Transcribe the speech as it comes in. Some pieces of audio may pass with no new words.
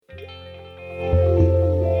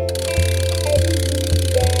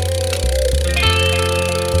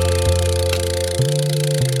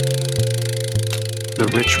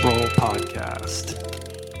Troll Podcast.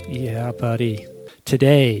 Yeah, buddy.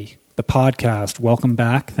 Today, the podcast. Welcome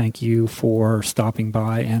back. Thank you for stopping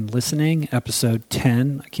by and listening. Episode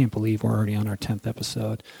 10. I can't believe we're already on our 10th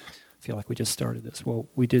episode. I feel like we just started this. Well,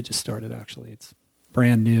 we did just start it, actually. It's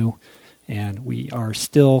brand new, and we are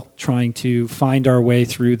still trying to find our way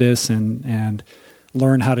through this and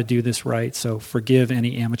learn how to do this right. So forgive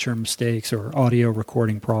any amateur mistakes or audio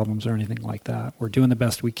recording problems or anything like that. We're doing the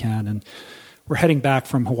best we can, and we're heading back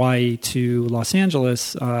from Hawaii to Los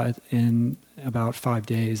Angeles in about 5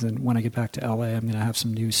 days. And when I get back to LA, I'm going to have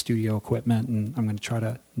some new studio equipment, and I'm going to try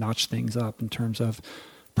to notch things up in terms of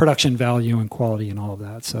production value and quality and all of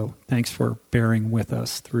that. So thanks for bearing with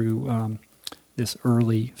us through this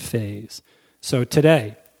early phase. So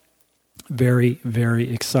today, very,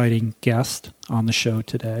 very exciting guest on the show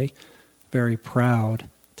today. Very proud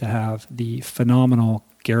to have the phenomenal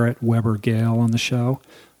Garret Weber-Gale on the show.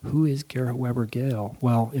 Who is Garret Weber-Gale?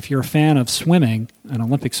 Well, if you're a fan of swimming, and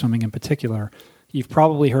Olympic swimming in particular, you've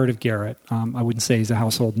probably heard of Garret. I wouldn't say he's a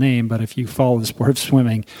household name, but if you follow the sport of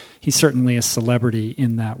swimming, he's certainly a celebrity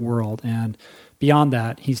in that world. And beyond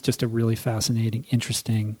that, he's just a really fascinating,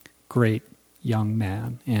 interesting, great young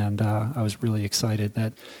man. And I was really excited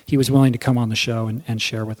that he was willing to come on the show and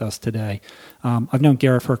share with us today. I've known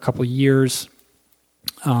Garret for a couple of years.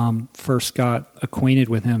 First got acquainted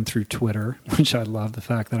with him through Twitter, which I love the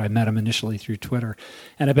fact that I met him initially through Twitter.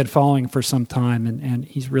 And I've been following for some time, and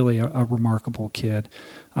he's really a remarkable kid.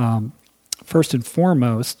 First and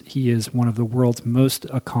foremost, he is one of the world's most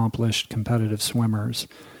accomplished competitive swimmers,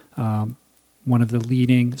 one of the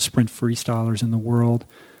leading sprint freestylers in the world.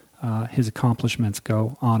 His accomplishments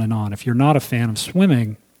go on and on. If you're not a fan of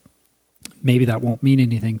swimming, maybe that won't mean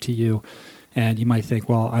anything to you. And you might think,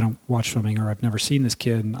 well, I don't watch swimming, or I've never seen this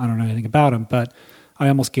kid and I don't know anything about him. But I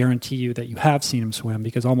almost guarantee you that you have seen him swim,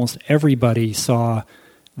 because almost everybody saw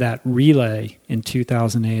that relay in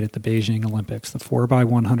 2008 at the Beijing Olympics, the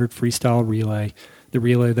 4x100 freestyle relay, the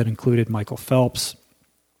relay that included Michael Phelps.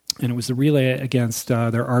 And it was the relay against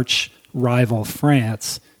their arch rival,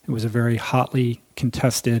 France. It was a very hotly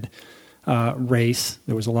contested race.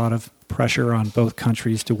 There was a lot of pressure on both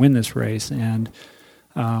countries to win this race. And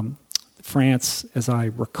France, as I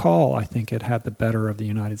recall, I think it had the better of the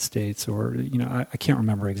United States, or, I can't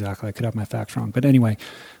remember exactly. I could have my facts wrong. But anyway,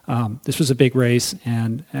 this was a big race,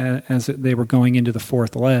 and as they were going into the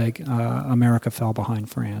fourth leg, America fell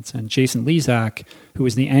behind France. And Jason Lezak, who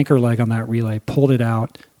was the anchor leg on that relay, pulled it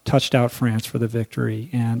out, touched out France for the victory.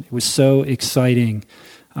 And it was so exciting.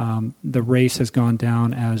 The race has gone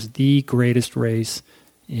down as the greatest race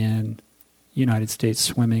in United States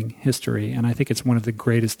swimming history, and I think it's one of the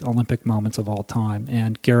greatest Olympic moments of all time,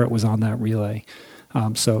 and Garret was on that relay.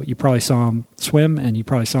 So you probably saw him swim, and you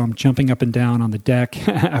probably saw him jumping up and down on the deck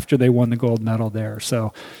after they won the gold medal there.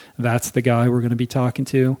 So that's the guy we're going to be talking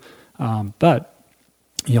to. But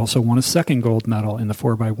he also won a second gold medal in the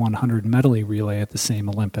 4x100 medley relay at the same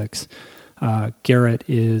Olympics. Garret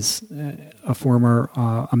is a former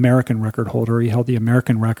American record holder. He held the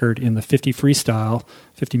American record in the 50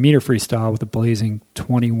 meter freestyle with a blazing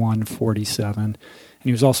 21:47. And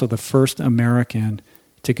he was also the first American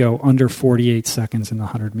to go under 48 seconds in the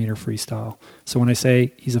 100 meter freestyle. So when I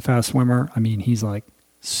say he's a fast swimmer, I mean he's like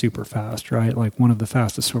super fast, right? Like one of the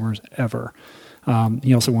fastest swimmers ever.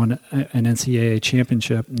 He also won an NCAA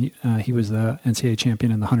championship. He was the NCAA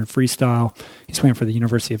champion in the 100 freestyle. He swam for the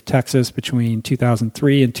University of Texas between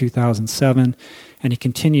 2003 and 2007. And he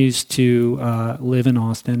continues to live in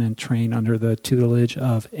Austin and train under the tutelage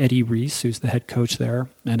of Eddie Reese, who's the head coach there,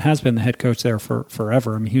 and has been the head coach there for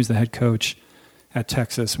forever. I mean, he was the head coach at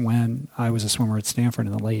Texas when I was a swimmer at Stanford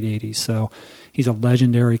in the late 80s. So he's a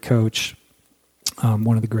legendary coach,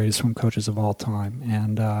 one of the greatest swim coaches of all time.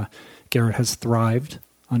 And Garret has thrived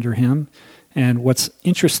under him. And what's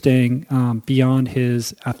interesting beyond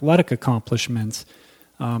his athletic accomplishments,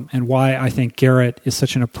 and why I think Garret is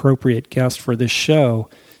such an appropriate guest for this show,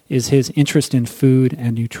 is his interest in food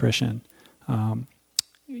and nutrition.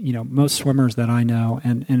 Most swimmers that I know,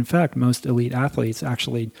 and in fact most elite athletes,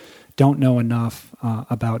 actually don't know enough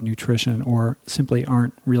about nutrition, or simply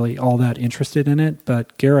aren't really all that interested in it.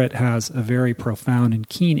 But Garret has a very profound and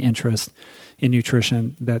keen interest in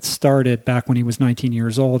nutrition that started back when he was 19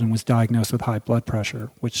 years old and was diagnosed with high blood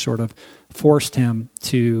pressure, which sort of forced him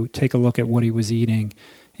to take a look at what he was eating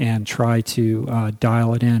and try to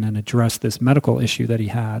dial it in and address this medical issue that he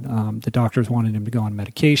had. The doctors wanted him to go on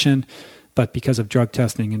medication, but because of drug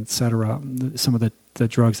testing, et cetera, some of the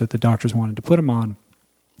drugs that the doctors wanted to put him on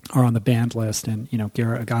are on the banned list, and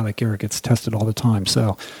Garret, a guy like Garret gets tested all the time,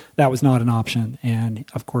 so that was not an option. And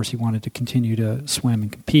of course, he wanted to continue to swim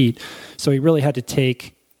and compete, so he really had to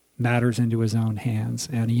take matters into his own hands.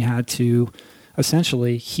 And he had to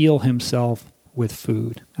essentially heal himself with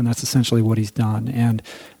food. And that's essentially what he's done. And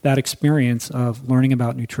that experience of learning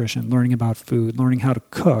about nutrition, learning about food, learning how to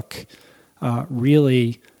cook,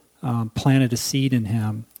 really planted a seed in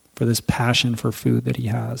him for this passion for food that he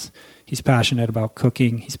has. He's passionate about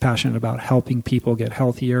cooking. He's passionate about helping people get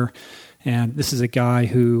healthier. And this is a guy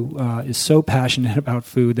who is so passionate about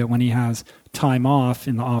food that when he has time off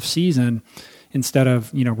in the off season, instead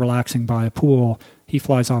of relaxing by a pool, he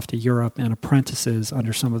flies off to Europe and apprentices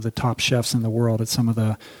under some of the top chefs in the world at some of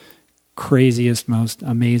the craziest, most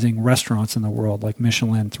amazing restaurants in the world, like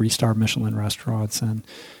Michelin, 3-star Michelin restaurants. And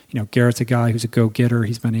Garrett's a guy who's a go-getter.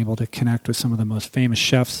 He's been able to connect with some of the most famous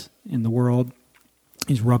chefs in the world.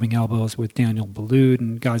 He's rubbing elbows with Daniel Boulud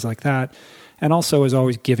and guys like that. And also is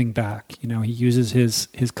always giving back. He uses his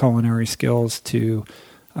culinary skills to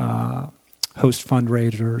host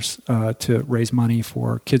fundraisers to raise money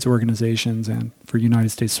for kids organizations and for United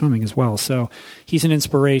States Swimming as well. So he's an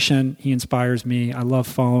inspiration. He inspires me. I love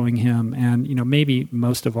following him. And, maybe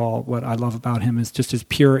most of all, what I love about him is just his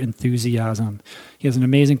pure enthusiasm. He has an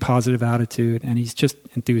amazing positive attitude, and he's just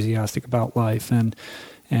enthusiastic about life. And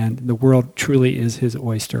the world truly is his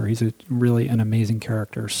oyster. He's really an amazing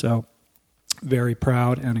character. So very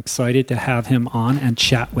proud and excited to have him on and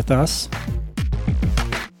chat with us.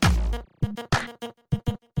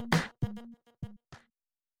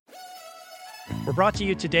 We're brought to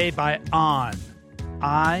you today by On.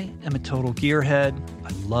 I am a total gearhead. I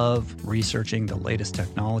love researching the latest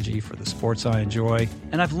technology for the sports I enjoy.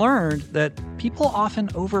 And I've learned that people often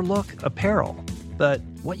overlook apparel. But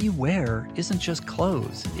what you wear isn't just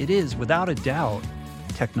clothes. It is, without a doubt,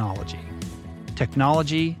 technology.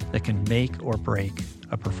 Technology that can make or break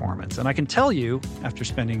a performance. And I can tell you, after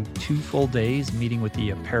spending 2 full days meeting with the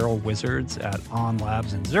apparel wizards at On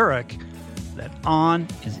Labs in Zurich, that On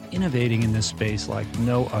is innovating in this space like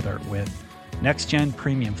no other, with next-gen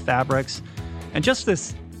premium fabrics and just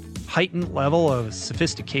this heightened level of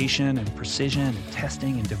sophistication and precision and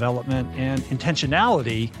testing and development and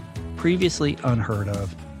intentionality previously unheard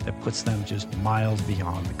of that puts them just miles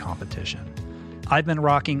beyond the competition. I've been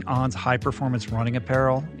rocking On's high-performance running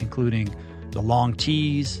apparel, including the long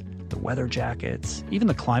tees, the weather jackets, even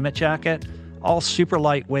the climate jacket, all super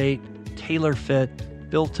lightweight, tailor-fit,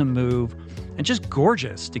 built to move, and just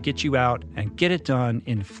gorgeous to get you out and get it done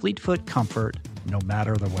in fleet-foot comfort, no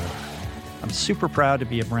matter the weather. I'm super proud to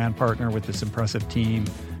be a brand partner with this impressive team,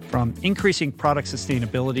 from increasing product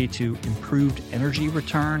sustainability to improved energy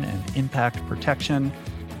return and impact protection.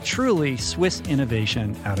 Truly Swiss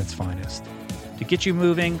innovation at its finest. To get you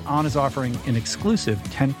moving, On is offering an exclusive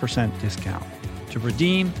 10% discount. To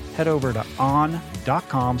redeem, head over to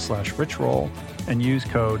on.com/richroll and use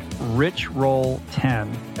code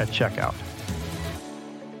RICHROLL10 at checkout.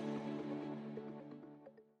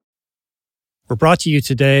 We're brought to you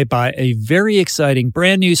today by a very exciting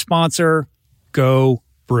brand new sponsor, Go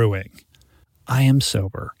Brewing. I am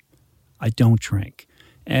sober. I don't drink.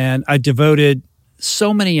 And I devoted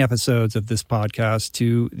so many episodes of this podcast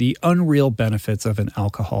to the unreal benefits of an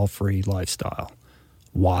alcohol-free lifestyle.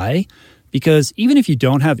 Why? Because even if you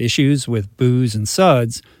don't have issues with booze and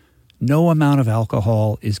suds, no amount of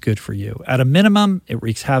alcohol is good for you. At a minimum, it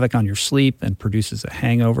wreaks havoc on your sleep and produces a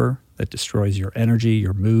hangover that destroys your energy,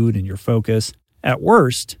 your mood, and your focus. At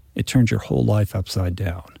worst, it turns your whole life upside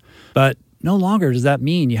down. But no longer does that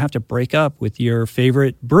mean you have to break up with your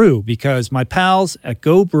favorite brew, because my pals at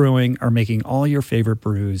Go Brewing are making all your favorite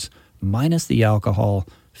brews, minus the alcohol,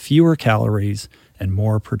 fewer calories, and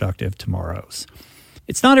more productive tomorrows.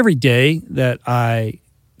 It's not every day that I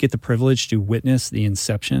get the privilege to witness the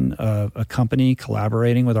inception of a company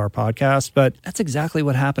collaborating with our podcast, but that's exactly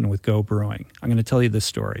what happened with Go Brewing. I'm going to tell you this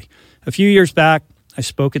story. A few years back, I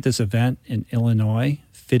spoke at this event in Illinois,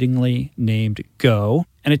 fittingly named Go,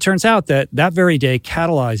 and it turns out that very day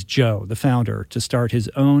catalyzed Joe, the founder, to start his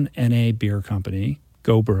own NA beer company,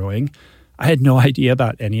 Go Brewing. I had no idea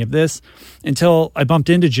about any of this until I bumped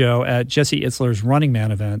into Joe at Jesse Itzler's Running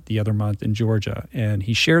Man event the other month in Georgia, and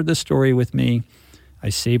he shared this story with me. I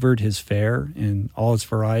savored his fare in all its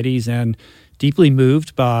varieties and deeply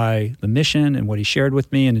moved by the mission and what he shared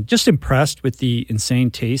with me, and just impressed with the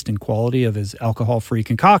insane taste and quality of his alcohol-free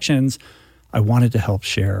concoctions. I wanted to help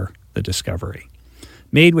share the discovery.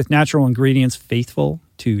 Made with natural ingredients faithful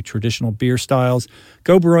to traditional beer styles,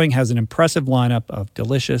 Go Brewing has an impressive lineup of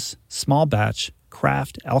delicious, small batch,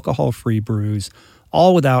 craft, alcohol-free brews,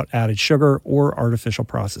 all without added sugar or artificial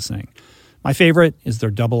processing. My favorite is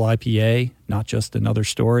their double IPA, Not Just Another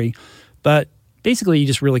Story. But basically, you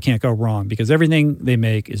just really can't go wrong because everything they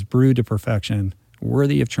make is brewed to perfection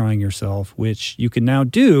worthy of trying yourself, which you can now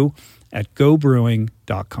do at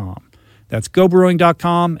gobrewing.com. That's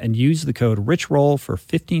gobrewing.com and use the code RichRoll for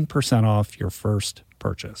 15% off your first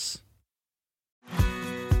purchase.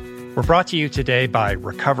 We're brought to you today by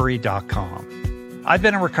recovery.com. I've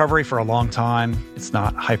been in recovery for a long time. It's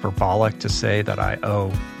not hyperbolic to say that I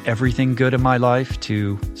owe everything good in my life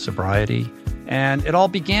to sobriety. And it all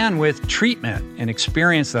began with treatment, an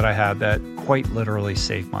experience that I had that quite literally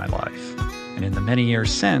saved my life. And in the many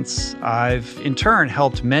years since, I've in turn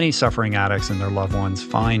helped many suffering addicts and their loved ones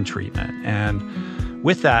find treatment. And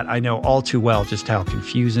with that, I know all too well just how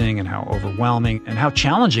confusing and how overwhelming and how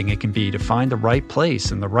challenging it can be to find the right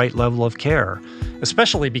place and the right level of care,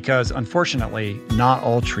 especially because, unfortunately, not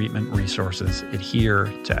all treatment resources adhere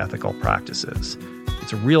to ethical practices.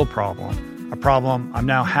 It's a real problem. A problem I'm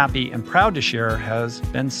now happy and proud to share has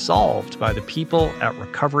been solved by the people at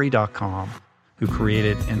recovery.com, who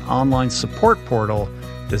created an online support portal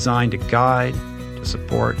designed to guide, to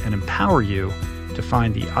support, and empower you to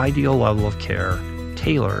find the ideal level of care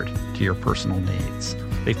tailored to your personal needs.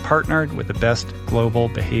 They've partnered with the best global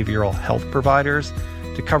behavioral health providers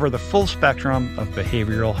to cover the full spectrum of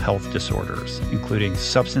behavioral health disorders, including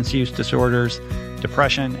substance use disorders,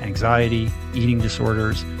 depression, anxiety, eating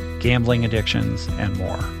disorders, gambling addictions, and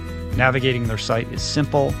more. Navigating their site is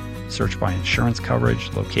simple. Search by insurance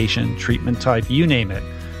coverage, location, treatment type, you name it.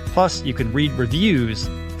 Plus, you can read reviews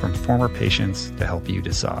from former patients to help you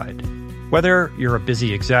decide. Whether you're a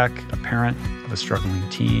busy exec, a parent of a struggling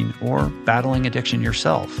teen, or battling addiction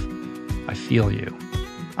yourself, I feel you.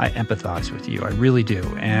 I empathize with you. I really do.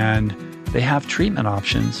 And they have treatment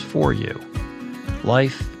options for you.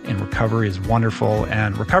 Life in recovery is wonderful,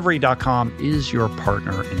 and recovery.com is your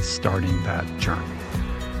partner in starting that journey.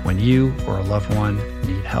 When you or a loved one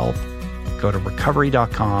need help, go to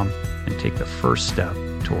recovery.com and take the first step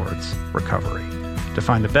towards recovery. To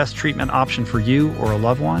find the best treatment option for you or a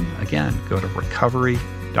loved one, again, go to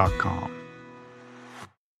recovery.com.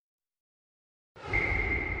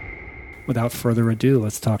 Without further ado,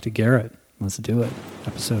 let's talk to Garret. Let's do it.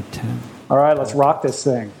 Episode 10. All right, let's rock this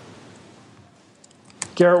thing.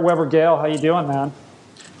 Garret Weber-Gale, how you doing, man?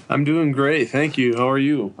 I'm doing great. Thank you. How are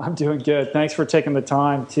you? I'm doing good. Thanks for taking the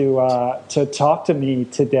time to talk to me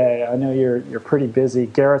today. I know you're pretty busy.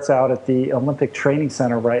 Garret's out at the Olympic Training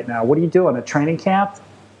Center right now. What are you doing, a training camp?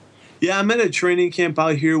 Yeah, I'm at a training camp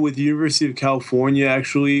out here with the University of California,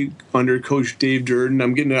 actually, under Coach Dave Durden.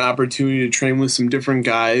 I'm getting an opportunity to train with some different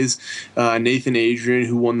guys. Nathan Adrian,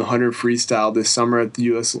 who won the 100 freestyle this summer at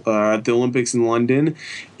the at the Olympics in London,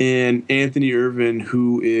 and Anthony Irvin,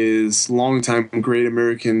 who is longtime great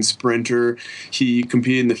American sprinter. He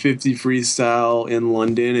competed in the 50 freestyle in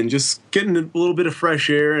London, and just getting a little bit of fresh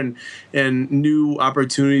air and new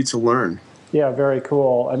opportunity to learn. Yeah, very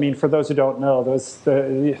cool. I mean, for those who don't know,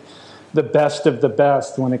 the best of the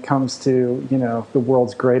best when it comes to, the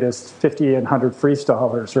world's greatest 50 and 100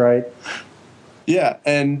 freestylers, right? Yeah,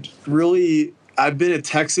 and really, I've been at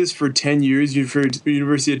Texas for 10 years,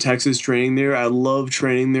 University of Texas, training there. I love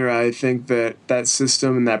training there. I think that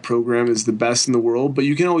system and that program is the best in the world, but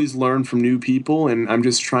you can always learn from new people, and I'm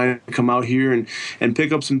just trying to come out here and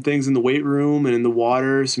pick up some things in the weight room and in the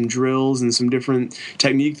water, some drills and some different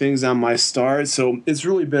technique things on my start. So it's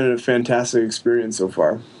really been a fantastic experience so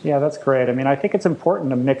far. Yeah, that's great. I mean, I think it's important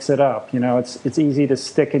to mix it up. It's easy to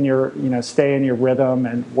stick in your, stay in your rhythm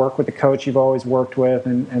and work with the coach you've always worked with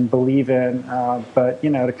and believe in. But,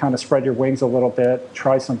 to kind of spread your wings a little bit,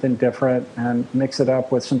 try something different and mix it up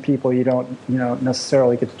with some people you don't,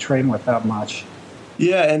 necessarily get to train with that much.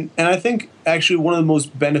 Yeah, and I think actually one of the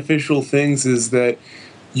most beneficial things is that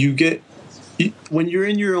you get, when you're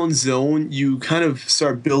in your own zone, you kind of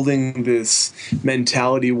start building this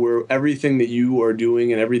mentality where everything that you are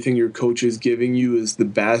doing and everything your coach is giving you is the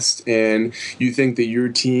best, and you think that your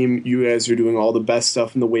team, you guys are doing all the best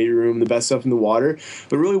stuff in the weight room, the best stuff in the water.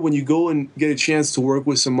 But really, when you go and get a chance to work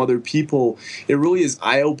with some other people, it really is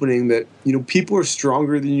eye-opening that, people are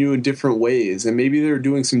stronger than you in different ways, and maybe they're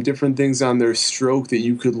doing some different things on their stroke that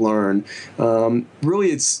you could learn.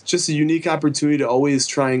 Really, it's just a unique opportunity to always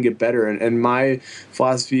try and get better, and my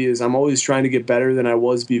philosophy is I'm always trying to get better than I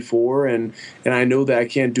was before, and I know that I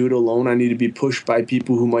can't do it alone. I need to be pushed by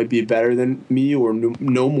people who might be better than me or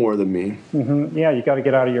know more than me. Mm-hmm. Yeah, you got to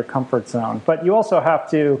get out of your comfort zone, but you also have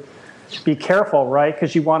to be careful, right?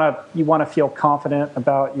 Because you want to feel confident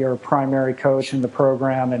about your primary coach and the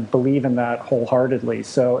program and believe in that wholeheartedly.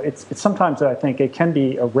 So it's sometimes I think it can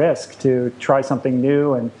be a risk to try something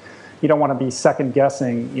new, and you don't want to be second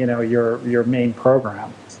guessing, your main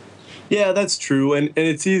program. Yeah, that's true. And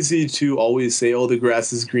it's easy to always say, oh, the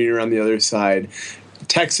grass is greener on the other side.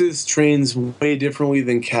 Texas trains way differently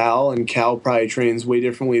than Cal, and Cal probably trains way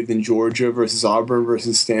differently than Georgia versus Auburn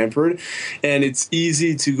versus Stanford. And it's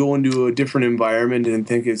easy to go into a different environment and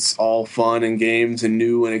think it's all fun and games and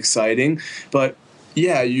new and exciting. But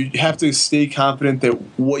yeah, you have to stay confident that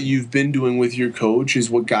what you've been doing with your coach is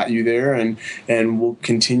what got you there and will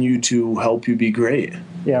continue to help you be great.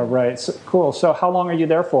 Yeah, right. So, cool. So how long are you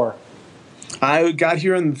there for? I got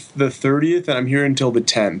here on the 30th, and I'm here until the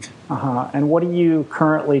 10th. And what are you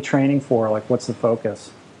currently training for? Like, what's the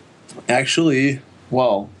focus? Actually,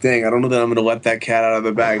 well, dang, I don't know that I'm going to let that cat out of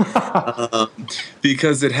the bag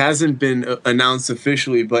because it hasn't been announced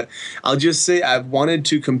officially. But I'll just say I've wanted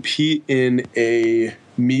to compete in a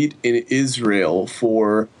meet in Israel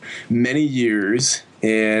for many years.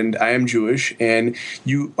 And I am Jewish, and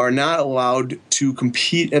you are not allowed to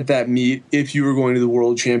compete at that meet if you are going to the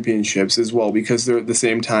World Championships as well, because they're at the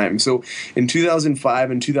same time. So in 2005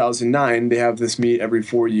 and 2009, they have this meet every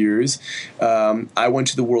 4 years. I went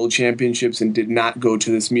to the World Championships and did not go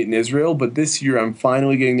to this meet in Israel, but this year I'm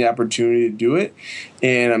finally getting the opportunity to do it,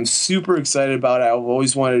 and I'm super excited about it. I've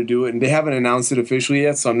always wanted to do it, and they haven't announced it officially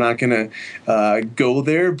yet, so I'm not going to go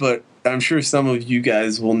there, but I'm sure some of you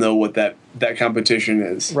guys will know what that competition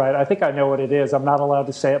is. Right. I think I know what it is. I'm not allowed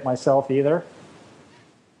to say it myself either.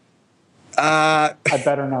 I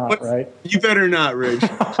better not, right? You better not, Rich.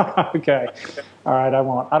 Okay. All right, I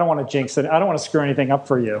won't. I don't want to jinx it. I don't want to screw anything up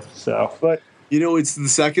for you. So, but it's the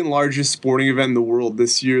second largest sporting event in the world.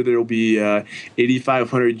 This year there will be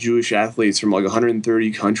 8,500 Jewish athletes from like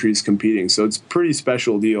 130 countries competing. So it's a pretty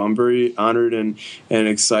special deal. I'm very honored and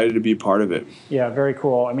excited to be part of it. Yeah, very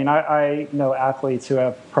cool. I mean, I know athletes who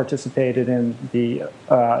have participated in the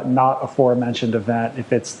not aforementioned event,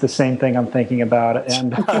 if it's the same thing I'm thinking about,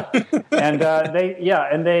 and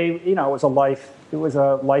they it was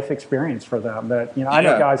a life experience for them. That I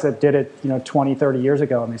know guys that did it 20, 30 years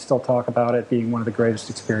ago, and they still talk about it being one of the greatest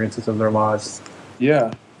experiences of their lives.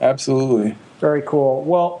 Yeah, absolutely. Very cool.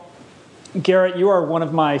 Well, Garret, you are one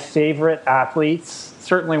of my favorite athletes,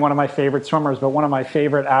 certainly one of my favorite swimmers, but one of my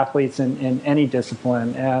favorite athletes in any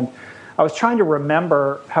discipline. And I was trying to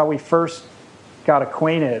remember how we first got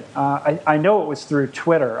acquainted. I know it was through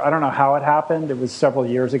Twitter. I don't know how it happened. It was several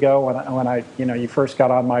years ago when I you first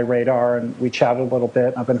got on my radar, and we chatted a little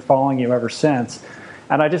bit. I've been following you ever since.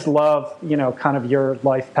 And I just love, kind of your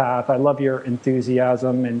life path. I love your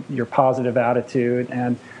enthusiasm and your positive attitude.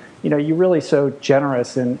 And, you're really so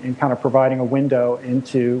generous in kind of providing a window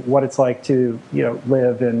into what it's like to,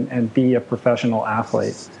 live and be a professional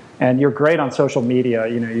athlete. And you're great on social media.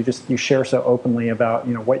 You share so openly about,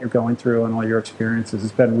 what you're going through and all your experiences.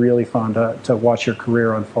 It's been really fun to watch your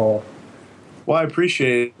career unfold. Well, I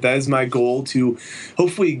appreciate it. That is my goal, to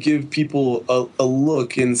hopefully give people a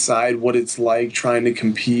look inside what it's like trying to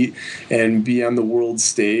compete and be on the world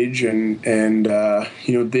stage. And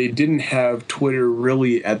they didn't have Twitter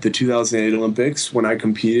really at the 2008 Olympics when I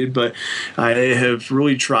competed, but I have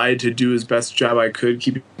really tried to do as best job I could,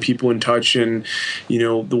 keeping people in touch, and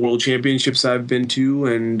the World Championships I've been to,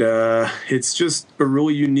 and it's just a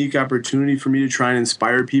really unique opportunity for me to try and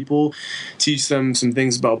inspire people, teach them some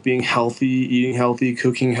things about being healthy, eating healthy,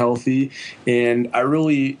 cooking healthy, and I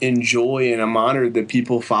really enjoy, and I'm honored that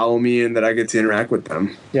people follow me and that I get to interact with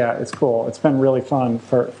them. Yeah, it's cool. It's been really fun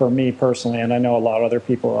for me personally, and I know a lot of other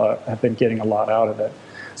people have been getting a lot out of it.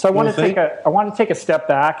 So I want to take a step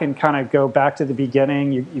back and kind of go back to the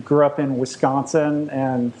beginning. You grew up in Wisconsin,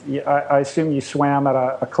 and I assume you swam at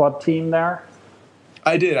a club team there?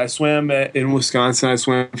 I did. I swam in Wisconsin. I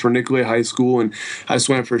swam for Nicolay High School, and I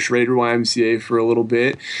swam for Schrader YMCA for a little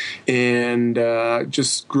bit, and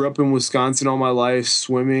just grew up in Wisconsin all my life,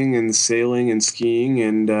 swimming and sailing and skiing.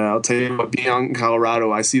 And I'll tell you what, being out in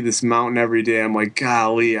Colorado, I see this mountain every day. I'm like,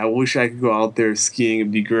 golly, I wish I could go out there skiing.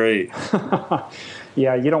 It'd be great.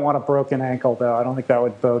 Yeah, you don't want a broken ankle, though. I don't think that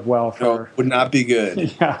would bode well for... No, would not be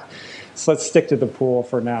good. Yeah. So let's stick to the pool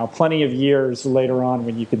for now. Plenty of years later on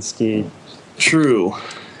when you can ski. True.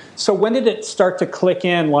 So when did it start to click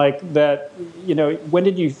in like that, when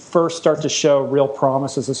did you first start to show real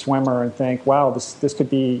promise as a swimmer and think, wow, this could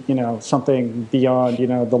be, something beyond,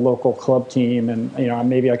 the local club team, and,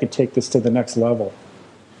 maybe I could take this to the next level?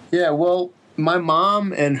 Yeah, well, my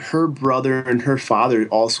mom and her brother and her father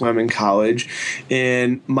all swam in college,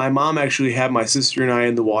 and my mom actually had my sister and I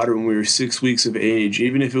in the water when we were 6 weeks of age,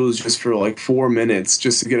 even if it was just for like 4 minutes,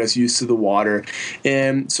 just to get us used to the water.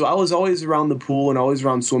 And so I was always around the pool and always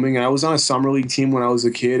around swimming, and I was on a summer league team when I was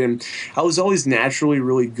a kid, and I was always naturally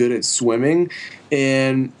really good at swimming.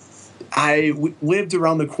 And lived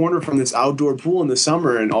around the corner from this outdoor pool in the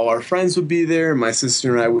summer, and all our friends would be there. And my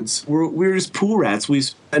sister and I we were just pool rats. We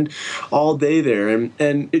spent all day there,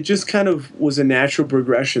 and it just kind of was a natural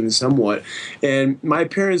progression somewhat. And my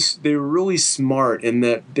parents, they were really smart in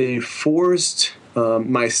that they forced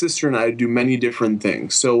my sister and I to do many different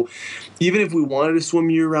things. So even if we wanted to swim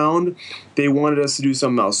year-round, they wanted us to do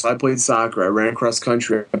something else. So I played soccer. I ran cross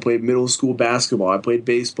country. I played middle school basketball. I played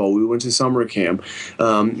baseball. We went to summer camp.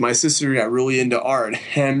 My sister got really into art.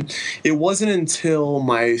 And it wasn't until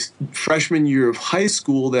my freshman year of high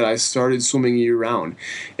school that I started swimming year-round.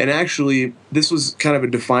 And actually, this was kind of a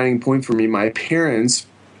defining point for me. My parents,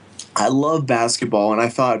 I love basketball, and I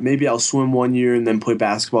thought maybe I'll swim one year and then play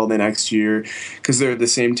basketball the next year because they're at the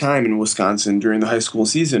same time in Wisconsin during the high school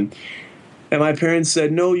season. And my parents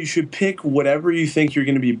said, no, you should pick whatever you think you're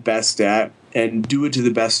going to be best at and do it to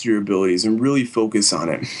the best of your abilities and really focus on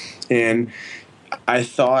it. And I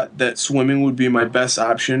thought that swimming would be my best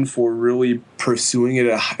option for really pursuing it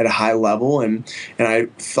at a high level. And I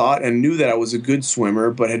thought and knew that I was a good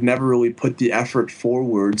swimmer, but had never really put the effort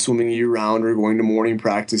forward swimming year-round or going to morning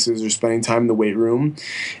practices or spending time in the weight room.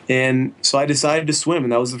 And so I decided to swim,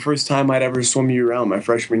 and that was the first time I'd ever swum year-round, my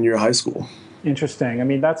freshman year of high school. Interesting. I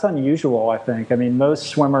mean, that's unusual, I think. I mean, most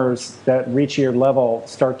swimmers that reach your level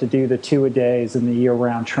start to do the 2-a-days in the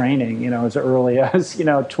year-round training, as early as,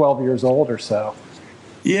 12 years old or so.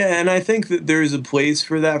 Yeah, and I think that there's a place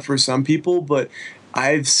for that for some people, but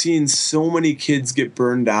I've seen so many kids get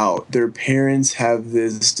burned out. Their parents have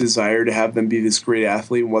this desire to have them be this great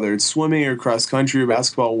athlete, whether it's swimming or cross country or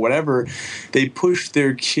basketball, whatever. They push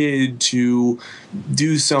their kid to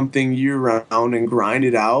do something year-round and grind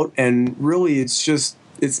it out, and really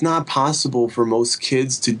it's not possible for most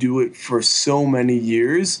kids to do it for so many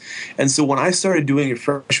years. And so when I started doing it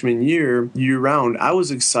freshman year-round, I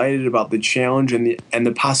was excited about the challenge and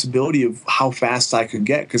the possibility of how fast I could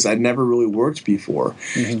get because I'd never really worked before.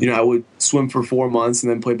 Mm-hmm. I would swim for 4 months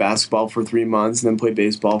and then play basketball for 3 months and then play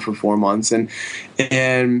baseball for 4 months.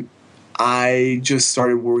 And I just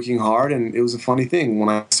started working hard, and it was a funny thing. When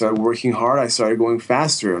I started working hard, I started going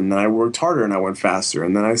faster, and then I worked harder and I went faster,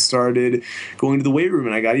 and then I started going to the weight room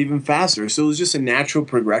and I got even faster. So it was just a natural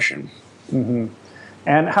progression. Mm-hmm.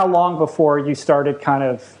 And how long before you started kind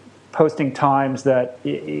of posting times that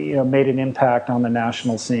made an impact on the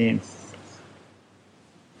national scene?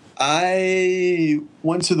 I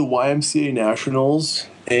went to the YMCA Nationals,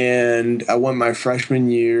 and I won my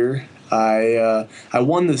freshman year. I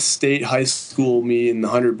won the state high school meet in the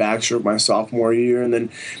 100 backstroke my sophomore year, and then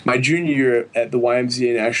my junior year at the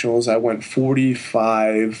YMCA Nationals, I went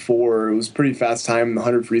 45.4. It was a pretty fast time in the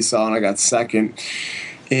 100 freestyle, and I got second.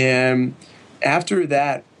 And after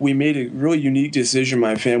that, we made a really unique decision,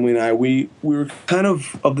 my family and I. We were kind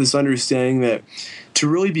of this understanding that to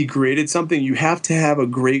really be great at something, you have to have a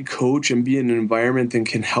great coach and be in an environment that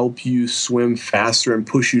can help you swim faster and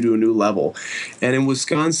push you to a new level. And in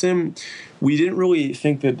Wisconsin, we didn't really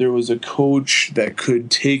think that there was a coach that could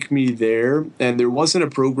take me there, and there wasn't a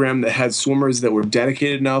program that had swimmers that were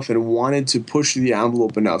dedicated enough and wanted to push the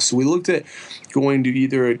envelope enough. So we looked at going to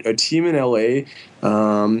either a team in LA,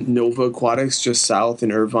 Nova Aquatics just south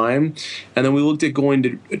in Irvine, and then we looked at going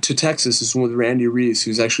to Texas to swim with Randy Reese,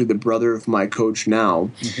 who's actually the brother of my coach now.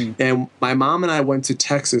 Mm-hmm. And my mom and I went to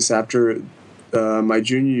Texas after my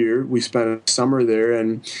junior year. We spent a summer there,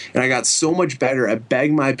 and I got so much better. I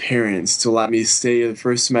begged my parents to let me stay the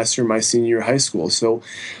first semester of my senior year of high school. So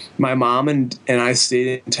my mom and I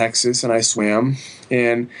stayed in Texas, and I swam,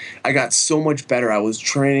 and I got so much better. I was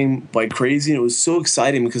training like crazy, and it was so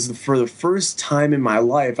exciting because for the first time in my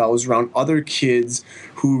life, I was around other kids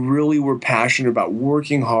who really were passionate about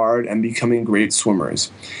working hard and becoming great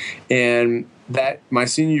swimmers. And that my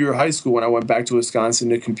senior year of high school, when I went back to Wisconsin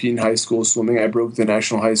to compete in high school swimming, I broke the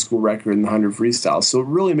national high school record in the 100 freestyle. So it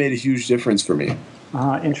really made a huge difference for me.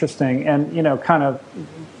 Interesting. And,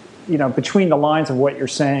 between the lines of what you're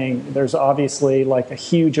saying, there's obviously like a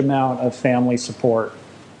huge amount of family support.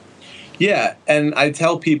 Yeah. And I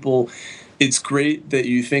tell people it's great that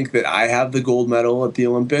you think that I have the gold medal at the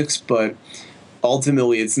Olympics, but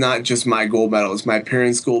ultimately, it's not just my gold medal. It's my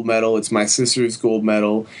parents' gold medal. It's my sister's gold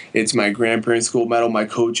medal. It's my grandparents' gold medal, my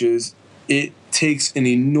coaches. It takes an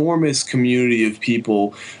enormous community of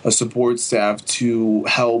people, a support staff, to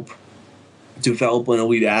help develop an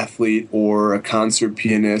elite athlete or a concert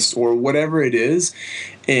pianist or whatever it is.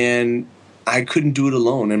 And I couldn't do it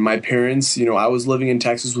alone. And my parents, I was living in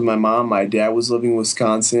Texas with my mom. My dad was living in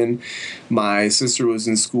Wisconsin. My sister was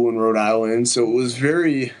in school in Rhode Island. So it was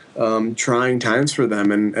very trying times for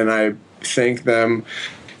them. And I thank them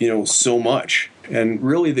so much. And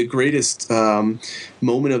really the greatest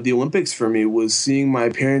moment of the Olympics for me was seeing my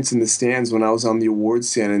parents in the stands when I was on the awards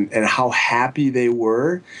stand, and how happy they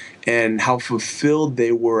were and how fulfilled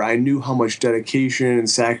they were. I knew how much dedication and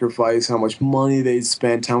sacrifice, how much money they'd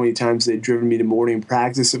spent, how many times they'd driven me to morning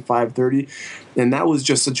practice at 5:30. And that was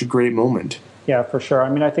just such a great moment. Yeah, for sure. I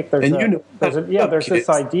mean, I think there's this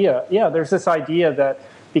idea. Yeah, there's this idea that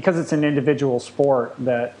because it's an individual sport,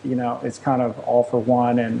 that it's kind of all for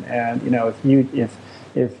one, and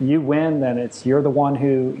if you win, then you're the one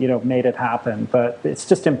who made it happen. But it's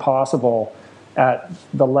just impossible at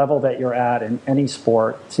the level that you're at in any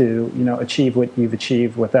sport to achieve what you've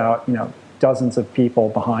achieved without dozens of people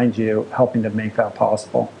behind you helping to make that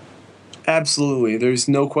possible. Absolutely, there's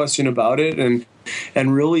no question about it,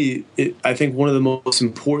 and really, I think one of the most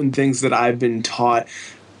important things that I've been taught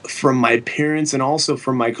from my parents and also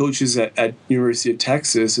from my coaches at University of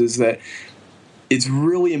Texas is that it's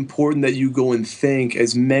really important that you go and thank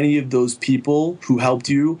as many of those people who helped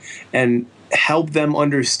you and help them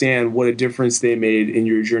understand what a difference they made in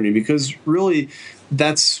your journey, because really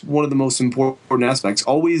that's one of the most important aspects,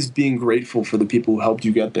 always being grateful for the people who helped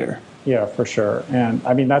you get there. Yeah, for sure. And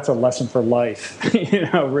I mean, that's a lesson for life,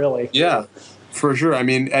 really. Yeah. For sure. I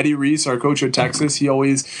mean, Eddie Reese, our coach at Texas, he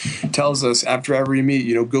always tells us after every meet,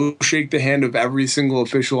 go shake the hand of every single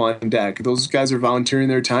official on deck. Those guys are volunteering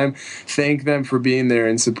their time. Thank them for being there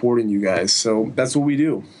and supporting you guys. So that's what we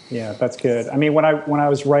do. Yeah, that's good. I mean, when I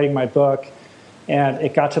was writing my book and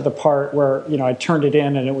it got to the part where, I turned it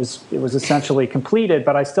in and it was essentially completed,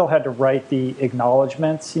 but I still had to write the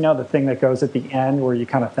acknowledgments, the thing that goes at the end where you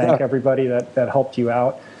kind of thank everybody that helped you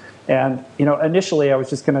out. And, initially I was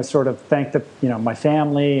just going to sort of thank my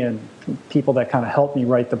family and people that kind of helped me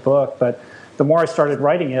write the book. But the more I started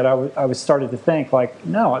writing it, I was started to think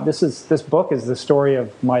no, this book is the story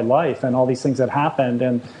of my life and all these things that happened.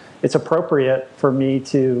 And it's appropriate for me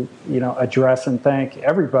to, address and thank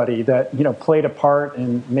everybody that, played a part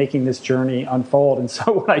in making this journey unfold. And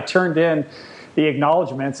so when I turned in the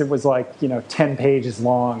acknowledgments, it was 10 pages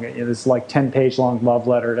long. It was 10-page long love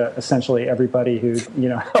letter to essentially everybody who,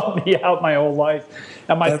 helped me out my whole life.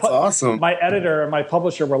 And that's awesome. My editor and my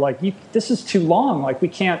publisher were like, this is too long. We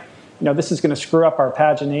can't, this is going to screw up our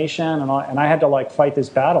pagination. And I had to fight this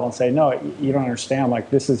battle and say, no, you don't understand.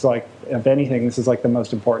 This is if anything, this is the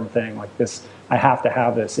most important thing. This, I have to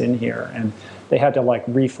have this in here. And they had to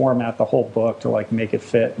reformat the whole book to make it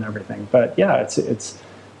fit and everything. But yeah, it's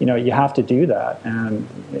you have to do that, and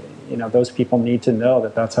those people need to know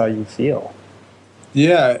that that's how you feel.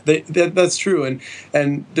 Yeah, that's true,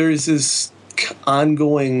 and there's this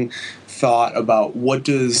ongoing thought about what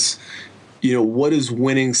does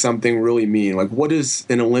winning something really mean? What does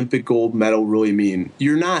an Olympic gold medal really mean?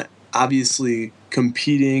 You're not obviously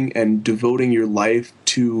competing and devoting your life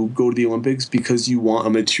to go to the Olympics because you want a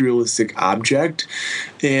materialistic object,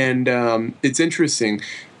 and it's interesting.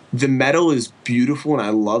 The medal is beautiful, and I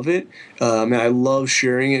love it, and I love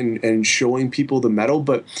sharing it and showing people the medal.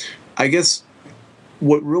 But I guess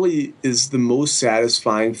what really is the most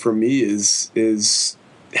satisfying for me is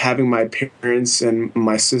having my parents and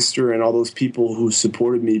my sister and all those people who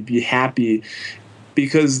supported me be happy,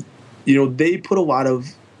 because they put a lot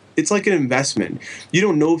of. It's like an investment. You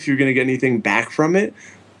don't know if you're going to get anything back from it,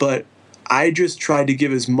 but I just tried to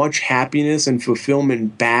give as much happiness and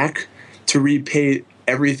fulfillment back to repay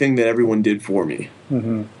everything that everyone did for me.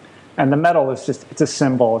 Mm-hmm. And the medal is it's a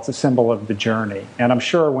symbol. It's a symbol of the journey. And I'm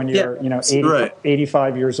sure when you're,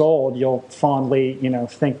 85 years old, you'll fondly,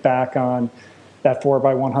 think back on that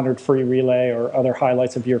 4x100 free relay or other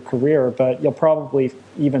highlights of your career. But you'll probably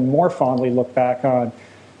even more fondly look back on,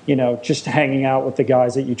 just hanging out with the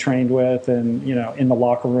guys that you trained with and, in the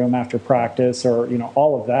locker room after practice, or,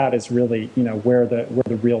 all of that is really, where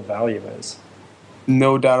the real value is.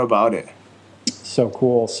 No doubt about it. So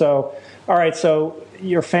cool. So, all right. So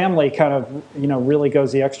your family kind of, really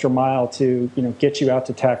goes the extra mile to, get you out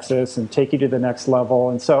to Texas and take you to the next level.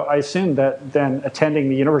 And so I assume that then attending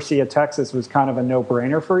the University of Texas was kind of a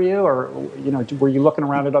no-brainer for you, or, were you looking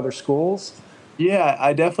around at other schools? Yeah,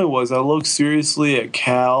 I definitely was. I looked seriously at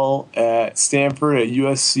Cal, at Stanford, at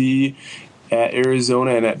USC, at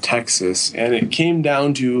Arizona, and at Texas. And it came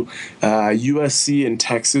down to USC and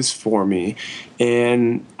Texas for me.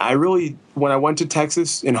 And when I went to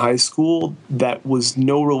Texas in high school, that was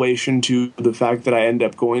no relation to the fact that I ended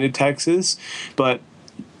up going to Texas. But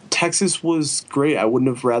Texas was great. I wouldn't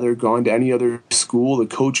have rather gone to any other school. The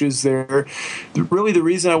coaches there. The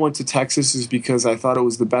reason I went to Texas is because I thought it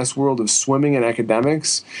was the best world of swimming and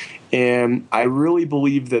academics. And I really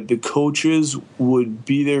believe that the coaches would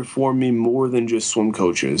be there for me more than just swim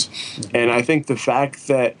coaches. And I think the fact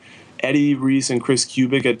that Eddie Reese and Chris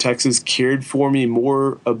Kubik at Texas cared for me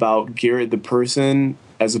more about Garret the person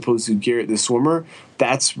as opposed to Garret the swimmer,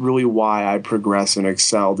 that's really why I progressed and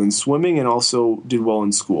excelled in swimming and also did well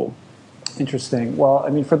in school. Interesting. Well, I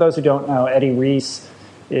mean, for those who don't know, Eddie Reese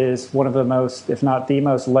is one of the most, if not the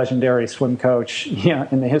most legendary swim coach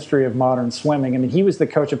in the history of modern swimming. I mean, he was the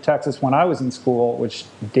coach of Texas when I was in school, which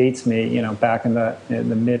dates me, back in the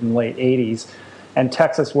mid and late 80s. And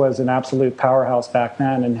Texas was an absolute powerhouse back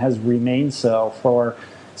then and has remained so for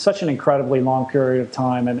such an incredibly long period of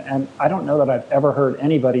time. And I don't know that I've ever heard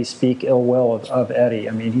anybody speak ill will of Eddie.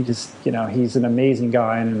 I mean, he just, he's an amazing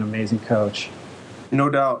guy and an amazing coach. No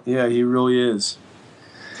doubt. Yeah, he really is.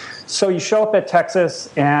 So you show up at Texas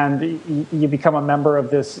and you become a member of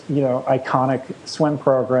this, iconic swim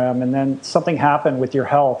program. And then something happened with your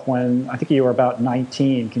health when I think you were about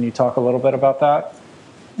 19. Can you talk a little bit about that?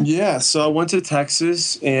 Yeah, so I went to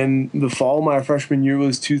Texas, and the fall of my freshman year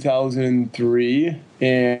was 2003.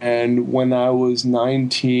 And when I was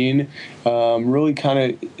 19, really kind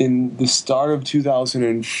of in the start of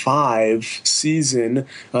 2005 season,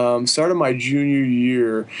 started my junior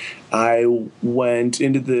year, I went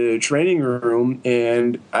into the training room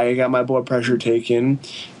and I got my blood pressure taken,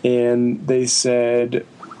 and they said,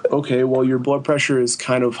 okay, well, your blood pressure is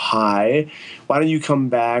kind of high. Why don't you come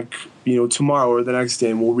back, tomorrow or the next day,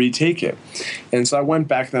 and we'll retake it. And so I went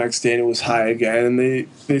back the next day, and it was high again. And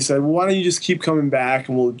they said, well, why don't you just keep coming back,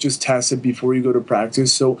 and we'll just test it before you go to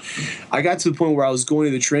practice. So I got to the point where I was going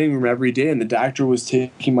to the training room every day, and the doctor was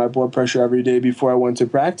taking my blood pressure every day before I went to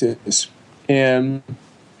practice. And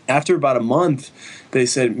after about a month, they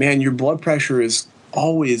said, man, your blood pressure is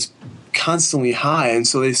always constantly high. And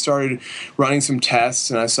so they started running some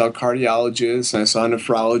tests, and I saw cardiologists and I saw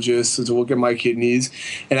nephrologists to look at my kidneys.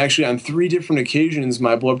 And actually on 3 different occasions,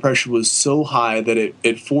 my blood pressure was so high that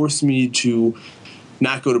it forced me to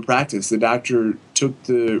not go to practice. The doctor took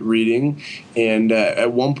the reading, and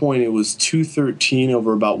at one point it was 213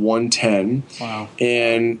 over about 110. Wow.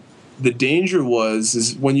 And the danger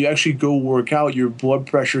is when you actually go work out, your blood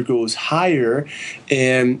pressure goes higher,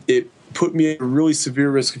 and it put me at a really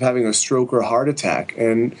severe risk of having a stroke or a heart attack.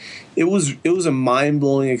 And it was a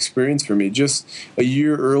mind-blowing experience for me. Just a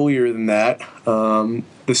year earlier than that,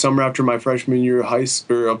 the summer after my freshman year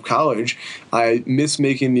of college, I missed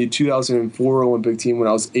making the 2004 Olympic team when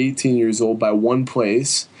I was 18 years old by 1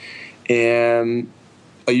 place. And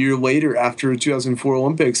a year later, after the 2004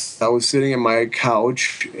 Olympics, I was sitting at my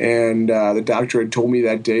couch, and the doctor had told me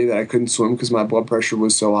that day that I couldn't swim because my blood pressure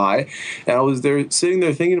was so high. And I was sitting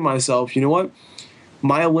there thinking to myself, you know what?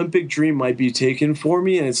 My Olympic dream might be taken for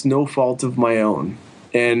me, and it's no fault of my own.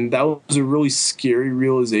 And that was a really scary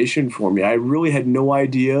realization for me. I really had no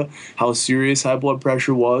idea how serious high blood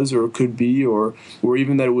pressure was or could be, or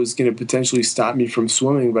even that it was going to potentially stop me from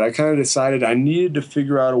swimming. But I kind of decided I needed to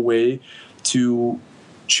figure out a way to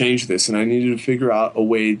change this, and I needed to figure out a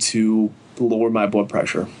way to lower my blood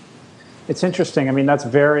pressure. It's interesting. I mean, that's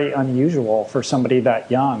very unusual for somebody that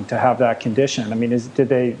young to have that condition. I mean,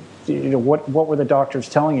 what were the doctors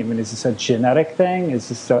telling you? I mean, is this a genetic thing? Is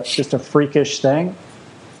this just a freakish thing?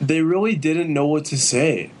 They really didn't know what to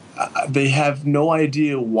say. They have no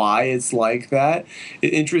idea why it's like that.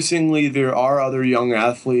 Interestingly, there are other young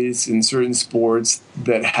athletes in certain sports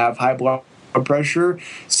that have high blood pressure.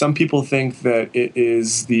 Some people think that it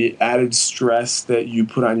is the added stress that you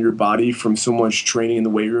put on your body from so much training in the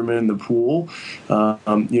weight room and in the pool.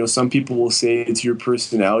 Some people will say it's your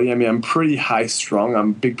personality. I mean, I'm pretty high strung. I'm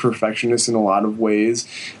a big perfectionist in a lot of ways.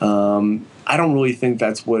 I don't really think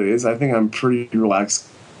that's what it is. I think I'm a pretty relaxed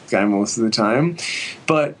guy most of the time.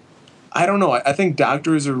 But I don't know. I think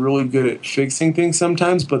doctors are really good at fixing things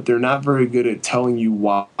sometimes, but they're not very good at telling you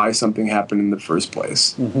why something happened in the first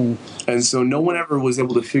place. Mm-hmm. And so no one ever was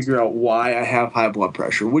able to figure out why I have high blood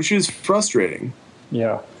pressure, which is frustrating.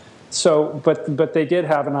 Yeah. So, but they did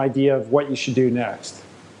have an idea of what you should do next.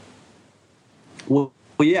 Well,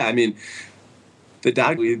 yeah. I mean, the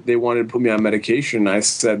doctor, they wanted to put me on medication. I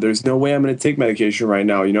said, there's no way I'm going to take medication right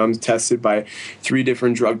now. I'm tested by 3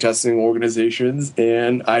 different drug testing organizations,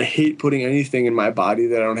 and I hate putting anything in my body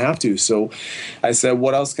that I don't have to. So I said,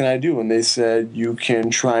 what else can I do? And they said, you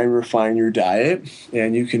can try and refine your diet,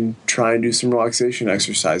 and you can try and do some relaxation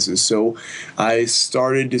exercises. So I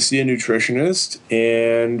started to see a nutritionist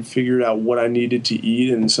and figured out what I needed to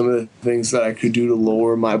eat and some of the things that I could do to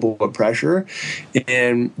lower my blood pressure.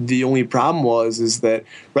 And the only problem was was that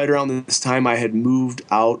right around this time I had moved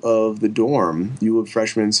out of the dorm. You were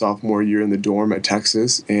freshman, sophomore year in the dorm at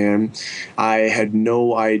Texas, and I had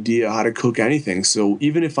no idea how to cook anything. So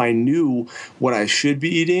even if I knew what I should be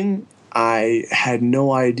eating, I had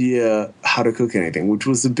no idea how to cook anything, which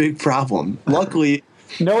was a big problem. Luckily,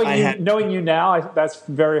 knowing you now, that's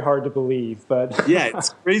very hard to believe. But yeah, it's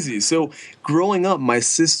crazy. So growing up, my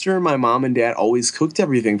sister, my mom, and dad always cooked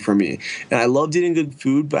everything for me. And I loved eating good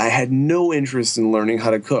food, but I had no interest in learning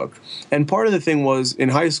how to cook. And part of the thing was in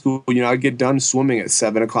high school, I'd get done swimming at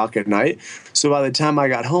 7 o'clock at night. So by the time I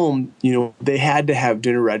got home, they had to have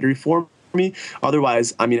dinner ready for me.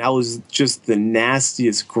 Otherwise, I was just the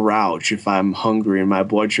nastiest grouch if I'm hungry and my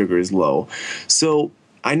blood sugar is low. So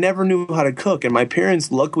I never knew how to cook, and my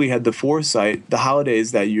parents luckily had the foresight the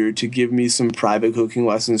holidays that year to give me some private cooking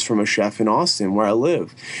lessons from a chef in Austin where I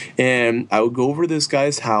live. And I would go over to this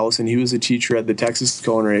guy's house, and he was a teacher at the Texas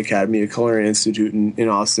Culinary Academy, a culinary institute in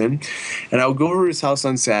Austin. And I would go over to his house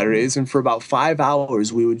on Saturdays, and for about 5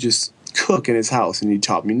 hours we would just cook in his house, and he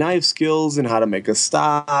taught me knife skills and how to make a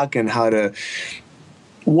stock and how to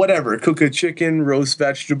cook a chicken, roast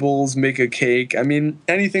vegetables, make a cake.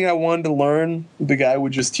 Anything I wanted to learn, the guy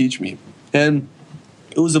would just teach me. And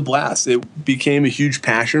it was a blast. It became a huge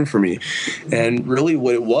passion for me. And really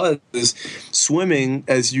what it was is swimming,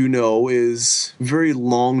 as you know, is very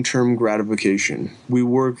long-term gratification. We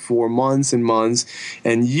work for months and months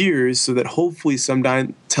and years so that hopefully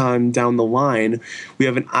sometime down the line, we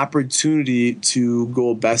have an opportunity to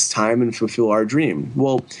go best time and fulfill our dream.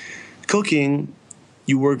 Well, cooking,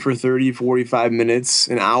 you work for 30, 45 minutes,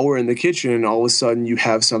 an hour in the kitchen, and all of a sudden you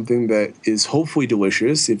have something that is hopefully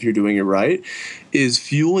delicious, if you're doing it right, is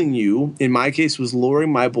fueling you. In my case, was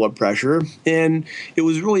lowering my blood pressure. And it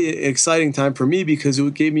was really an exciting time for me because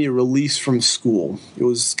it gave me a release from school. It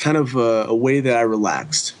was kind of a way that I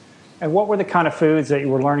relaxed. And what were the kind of foods that you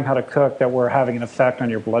were learning how to cook that were having an effect on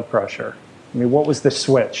your blood pressure? What was the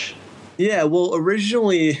switch? Yeah, well,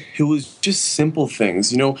 originally it was just simple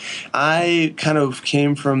things. I kind of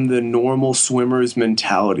came from the normal swimmer's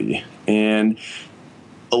mentality, and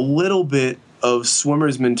a little bit of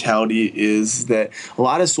swimmer's mentality is that a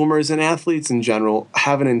lot of swimmers and athletes in general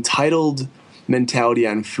have an entitled mentality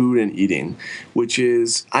on food and eating, which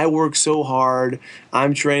is, I work so hard,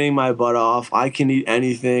 I'm training my butt off, I can eat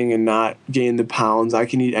anything and not gain the pounds, I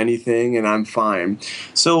can eat anything and I'm fine.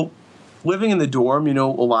 So living in the dorm, a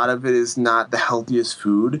lot of it is not the healthiest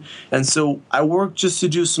food. And so I worked just to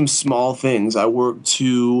do some small things. I worked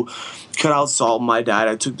to cut out salt in my diet.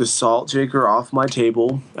 I took the salt shaker off my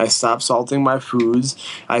table. I stopped salting my foods.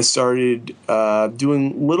 I started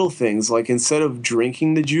doing little things, like instead of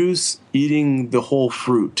drinking the juice, eating the whole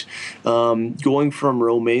fruit. Going from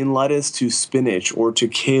romaine lettuce to spinach or to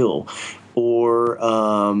kale. Or,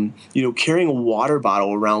 carrying a water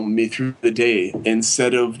bottle around with me through the day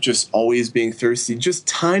instead of just always being thirsty. Just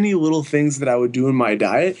tiny little things that I would do in my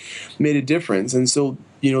diet made a difference. And so,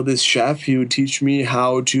 this chef, he would teach me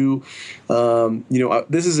how to,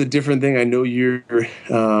 this is a different thing. I know you're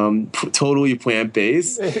totally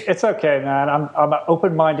plant-based. It's okay, man. I'm an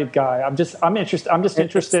open-minded guy. I'm just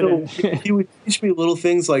interested in. He would teach me little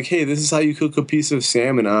things like, hey, this is how you cook a piece of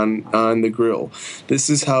salmon on the grill. This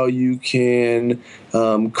is how you can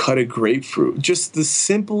cut a grapefruit. Just the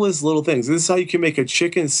simplest little things. This is how you can make a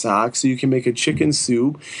chicken stock, so you can make a chicken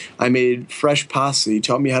soup. I made fresh pasta. He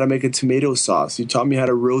taught me how to make a tomato sauce. He taught me how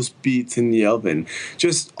to roast beets in the oven.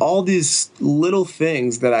 Just all these little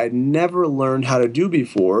things that I'd never learned how to do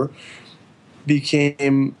before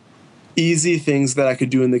became easy things that I could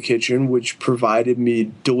do in the kitchen, which provided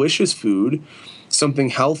me delicious food, something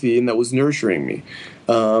healthy, and that was nurturing me.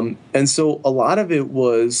 And so a lot of it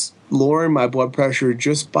was lowering my blood pressure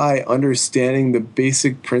just by understanding the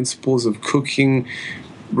basic principles of cooking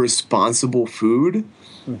responsible food,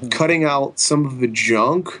 cutting out some of the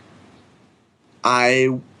junk.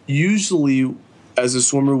 I usually, as a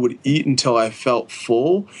swimmer, would eat until I felt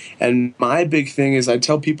full. And my big thing is I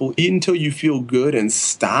tell people, eat until you feel good and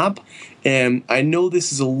stop. And I know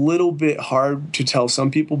this is a little bit hard to tell some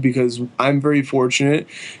people because I'm very fortunate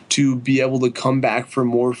to be able to come back for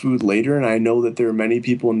more food later. And I know that there are many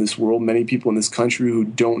people in this world, many people in this country who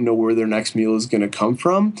don't know where their next meal is going to come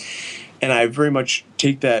from. And I very much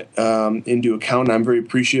take that into account. And I'm very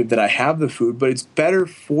appreciative that I have the food, but it's better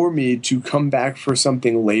for me to come back for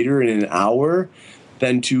something later in an hour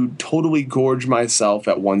than to totally gorge myself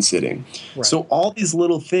at one sitting. Right. So all these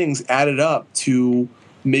little things added up to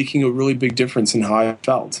making a really big difference in how I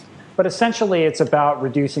felt. But essentially, it's about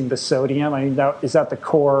reducing the sodium. Is that the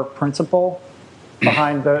core principle?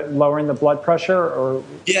 behind the lowering the blood pressure? Or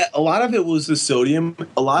yeah, a lot of it was the sodium.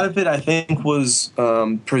 A lot of it, I think, was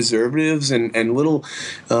preservatives and little,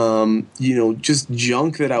 just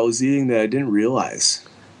junk that I was eating that I didn't realize.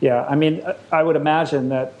 Yeah, I mean, I would imagine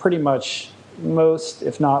that pretty much most,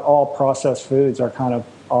 if not all, processed foods are kind of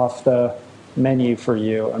off the menu for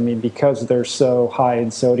you. I mean, because they're so high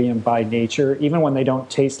in sodium by nature, even when they don't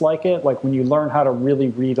taste like it, like when you learn how to really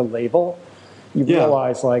read a label, you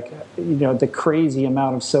realize the crazy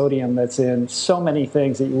amount of sodium that's in so many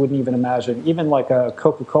things that you wouldn't even imagine, even like a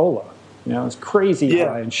Coca-Cola, it's crazy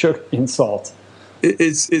high in sugar and salt.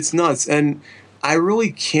 It's nuts. And I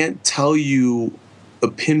really can't tell you a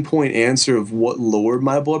pinpoint answer of what lowered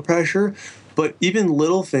my blood pressure, but even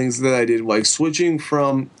little things that I did, like switching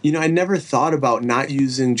from, I never thought about not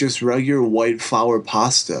using just regular white flour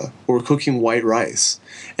pasta or cooking white rice.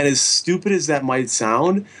 And as stupid as that might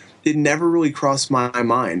sound, it never really crossed my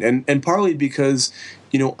mind. And partly because,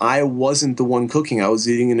 I wasn't the one cooking. I was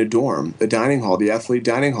eating in a dorm, the dining hall, the athlete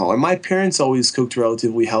dining hall. And my parents always cooked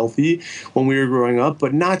relatively healthy when we were growing up,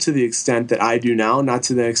 but not to the extent that I do now, not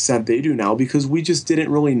to the extent they do now, because we just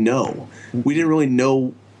didn't really know. We didn't really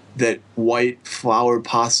know that white flour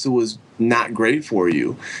pasta was not great for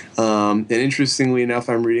you. And interestingly enough,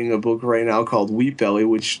 I'm reading a book right now called Wheat Belly,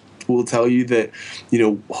 which will tell you that,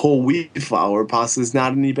 whole wheat flour pasta is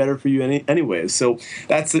not any better for you anyway. So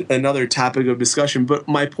that's another topic of discussion. But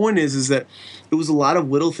my point is that it was a lot of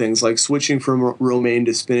little things like switching from romaine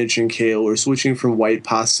to spinach and kale, or switching from white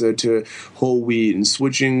pasta to whole wheat, and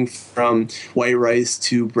switching from white rice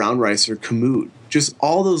to brown rice or kamut. Just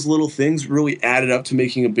all those little things really added up to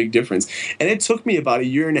making a big difference. And it took me about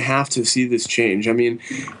 1.5 years to see this change. I mean,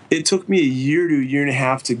 it took me 1 year to 1.5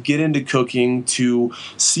 years to get into cooking, to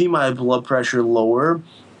see my blood pressure lower.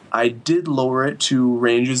 I did lower it to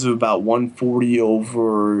ranges of about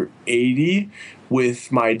 140/80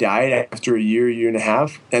 with my diet after 1 year, 1.5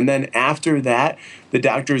 years. And then after that, the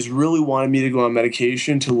doctors really wanted me to go on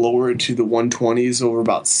medication to lower it to the 120s over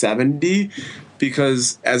about 70.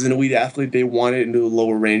 Because as an elite athlete, they want it into a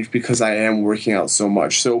lower range because I am working out so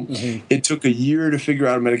much. So It took 1 year to figure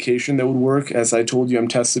out a medication that would work. As I told you, I'm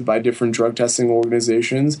tested by different drug testing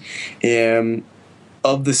organizations. And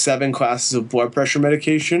of the 7 classes of blood pressure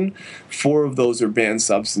medication, 4 of those are banned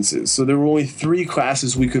substances. So there were only 3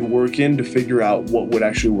 classes we could work in to figure out what would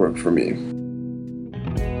actually work for me.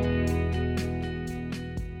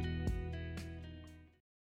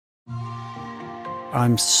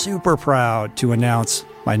 I'm super proud to announce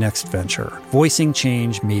my next venture, Voicing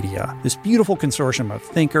Change Media. This beautiful consortium of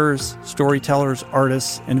thinkers, storytellers,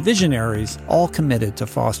 artists, and visionaries, all committed to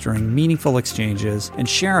fostering meaningful exchanges and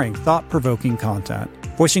sharing thought-provoking content.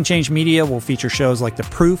 Voicing Change Media will feature shows like The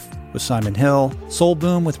Proof with Simon Hill, Soul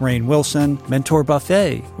Boom with Rainn Wilson, Mentor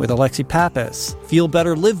Buffet with Alexi Pappas, Feel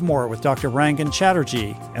Better, Live More with Dr. Rangan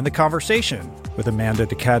Chatterjee, and The Conversation with Amanda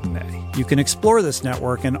de Cadenet. You can explore this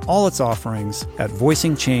network and all its offerings at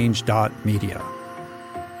voicingchange.media.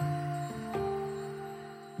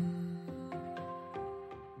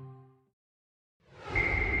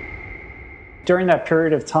 During that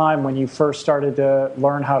period of time when you first started to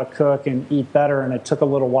learn how to cook and eat better, and it took a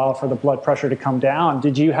little while for the blood pressure to come down,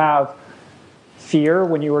 did you have fear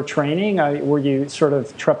when you were training? Were you sort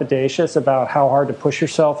of trepidatious about how hard to push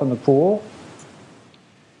yourself in the pool?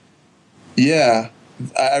 Yeah,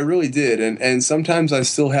 I really did. And sometimes I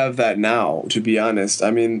still have that now, to be honest.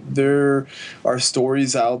 I mean, there are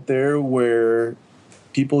stories out there where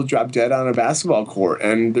people drop dead on a basketball court,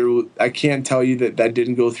 and I can't tell you that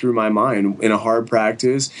didn't go through my mind in a hard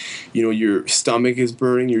practice. Your stomach is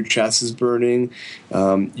burning, your chest is burning,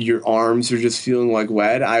 your arms are just feeling like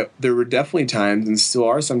lead. There were definitely times, and still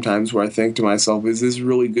are sometimes, where I think to myself, is this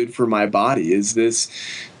really good for my body? Is this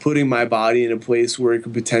putting my body in a place where it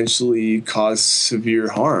could potentially cause severe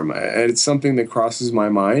harm? And it's something that crosses my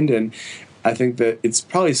mind, and I think that it's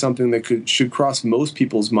probably something that should cross most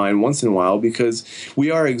people's mind once in a while, because we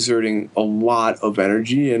are exerting a lot of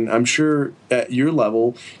energy, and I'm sure at your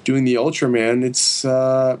level, doing the Ultraman, it's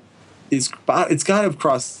got to have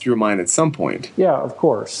crossed your mind at some point. Yeah, of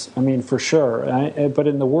course. I mean, for sure. But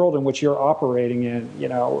in the world in which you're operating in,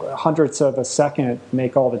 hundredths of a second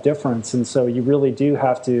make all the difference, and so you really do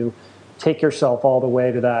have to take yourself all the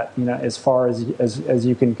way to that, as far as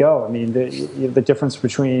you can go. I mean, the difference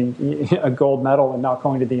between a gold medal and not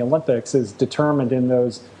going to the Olympics is determined in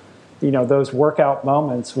those, those workout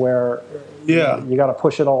moments where you got to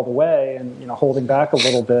push it all the way, and holding back a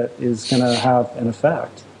little bit is going to have an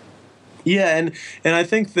effect. Yeah, and I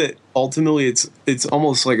think that ultimately it's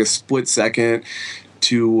almost like a split second.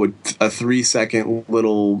 to a 3-second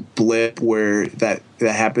little blip where that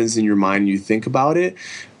happens in your mind. You think about it.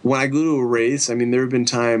 When I go to a race, I mean, there have been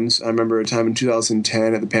times, I remember a time in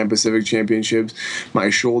 2010 at the Pan Pacific Championships, my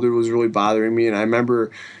shoulder was really bothering me. And I remember,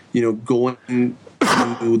 going to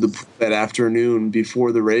that afternoon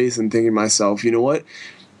before the race and thinking to myself, you know what?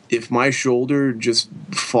 If my shoulder just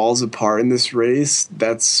falls apart in this race,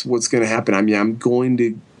 that's what's going to happen. I mean, I'm going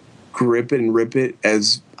to grip it and rip it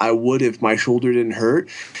as I would if my shoulder didn't hurt.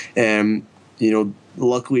 And,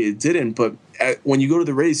 luckily it didn't. But when you go to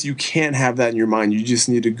the race, you can't have that in your mind. You just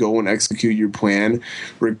need to go and execute your plan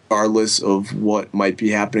regardless of what might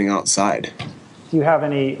be happening outside. Do you have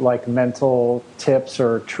any mental tips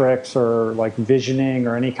or tricks or visioning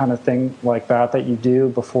or any kind of thing like that you do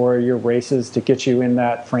before your races to get you in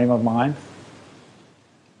that frame of mind?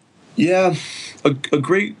 Yeah, a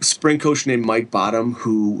great sprint coach named Mike Bottom,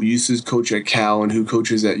 who used to coach at Cal and who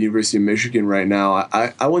coaches at University of Michigan right now.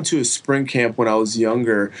 I went to a sprint camp when I was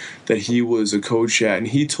younger that he was a coach at, and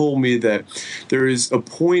he told me that there is a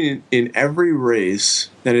point in every race,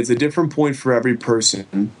 and it's a different point for every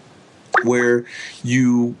person, where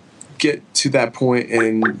you get to that point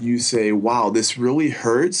and you say, wow, this really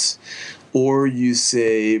hurts, or you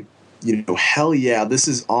say, hell yeah, this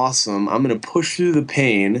is awesome. I'm going to push through the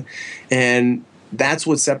pain. And that's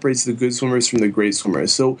what separates the good swimmers from the great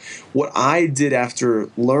swimmers. So what I did after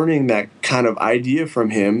learning that kind of idea from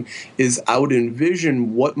him is I would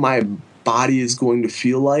envision what my body is going to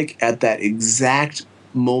feel like at that exact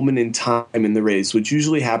moment in time in the race, which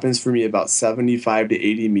usually happens for me about 75 to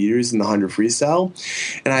 80 meters in the 100 freestyle.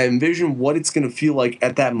 And I envision what it's going to feel like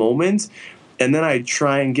at that moment. And then I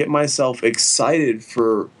try and get myself excited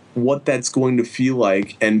for what that's going to feel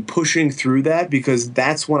like and pushing through that, because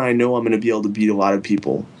that's when I know I'm going to be able to beat a lot of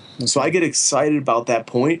people. So I get excited about that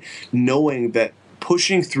point, knowing that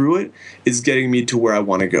pushing through it is getting me to where I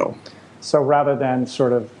want to go. So rather than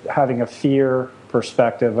sort of having a fear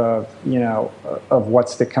perspective of, of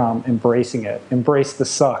what's to come, embracing it, embrace the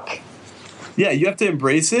suck. Yeah, you have to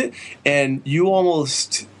embrace it, and you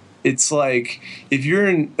almost... It's like if you're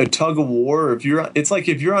in a tug of war, it's like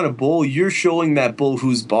if you're on a bull, you're showing that bull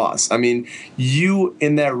who's boss. I mean, you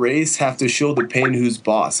in that race have to show the pain who's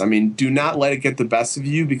boss. I mean, do not let it get the best of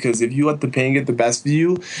you, because if you let the pain get the best of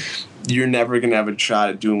you, you're never going to have a shot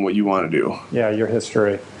at doing what you want to do. Yeah, your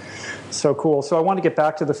history. So cool. So I want to get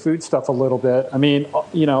back to the food stuff a little bit. I mean,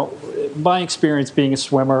 my experience being a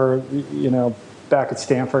swimmer, back at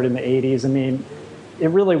Stanford in the 80s, I mean, it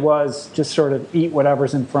really was just sort of eat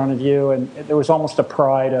whatever's in front of you. And there was almost a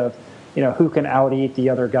pride of, who can out-eat the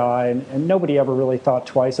other guy. And nobody ever really thought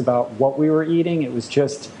twice about what we were eating. It was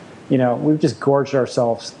just, we just gorged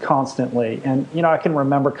ourselves constantly. And, I can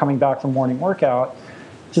remember coming back from morning workout,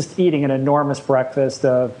 just eating an enormous breakfast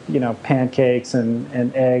of, pancakes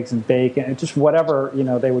and eggs and bacon and just whatever,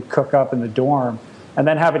 they would cook up in the dorm. And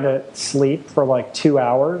then having to sleep for 2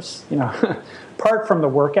 hours, part from the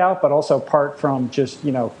workout, but also part from just,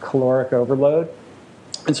 caloric overload.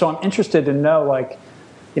 And so I'm interested to know,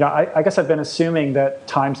 I guess I've been assuming that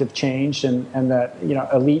times have changed and that,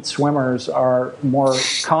 elite swimmers are more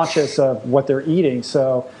conscious of what they're eating.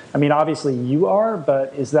 So, I mean, obviously you are,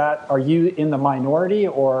 but are you in the minority,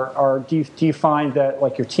 or do you find that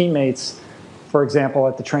your teammates, for example,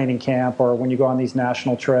 at the training camp or when you go on these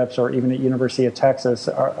national trips or even at University of Texas,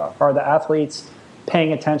 are the athletes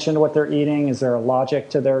paying attention to what they're eating? Is there a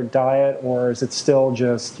logic to their diet, or is it still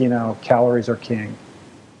just, calories are king?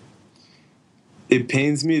 It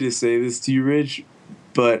pains me to say this to you, Rich,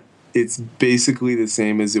 but it's basically the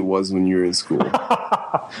same as it was when you were in school.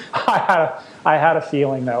 I had a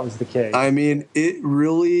feeling that was the case. I mean, it's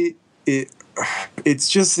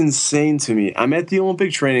just insane to me. I'm at the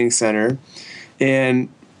Olympic Training Center, and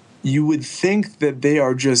you would think that they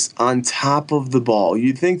are just on top of the ball.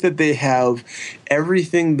 You'd think that they have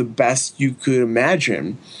everything the best you could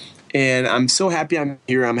imagine. And I'm so happy I'm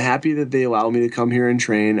here. I'm happy that they allow me to come here and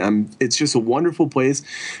train. It's just a wonderful place.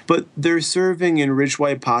 But they're serving enriched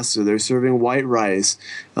white pasta. They're serving white rice.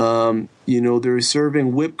 They're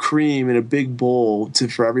serving whipped cream in a big bowl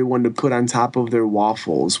for everyone to put on top of their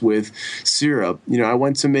waffles with syrup. I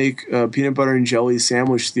went to make a peanut butter and jelly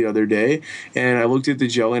sandwich the other day, and I looked at the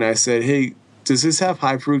jelly and I said, hey, does this have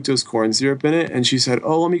high fructose corn syrup in it? And she said,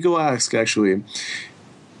 oh, let me go ask, actually.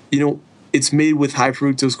 It's made with high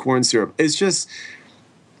fructose corn syrup. It's just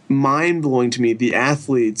mind-blowing to me. The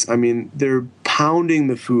athletes, I mean, they're pounding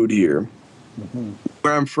the food here. Mm-hmm.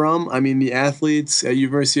 Where I'm from, I mean, the athletes at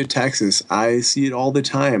University of Texas, I see it all the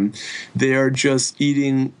time. They are just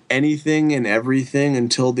eating anything and everything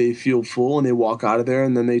until they feel full, and they walk out of there,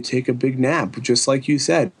 and then they take a big nap, just like you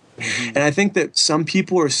said. And I think that some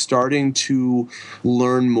people are starting to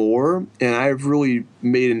learn more, and I've really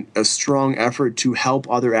made a strong effort to help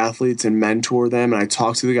other athletes and mentor them. And I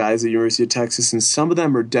talk to the guys at the University of Texas, and some of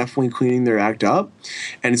them are definitely cleaning their act up,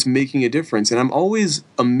 and it's making a difference. And I'm always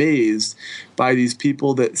amazed by these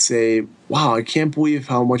people that say, wow, I can't believe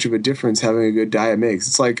how much of a difference having a good diet makes.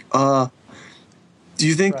 It's like, do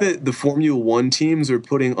you think that the Formula One teams are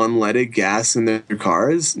putting unleaded gas in their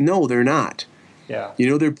cars? No, they're not. Yeah. You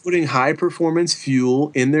know, they're putting high performance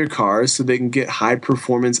fuel in their cars so they can get high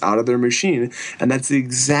performance out of their machine. And that's the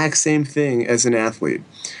exact same thing as an athlete.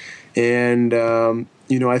 And,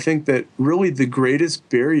 you know, I think that really the greatest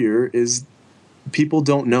barrier is people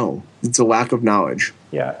don't know. It's a lack of knowledge.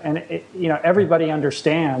 Yeah. And, you know, everybody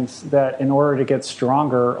understands that in order to get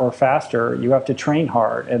stronger or faster, you have to train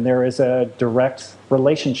hard. And there is a direct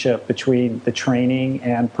relationship between the training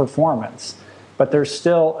and performance. But there's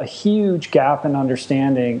still a huge gap in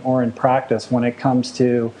understanding or in practice when it comes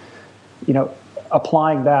to, you know,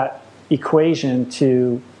 applying that equation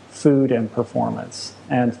to food and performance.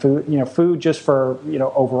 And food, you know, food just for, you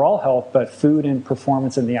know, overall health, but food and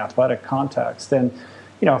performance in the athletic context. And,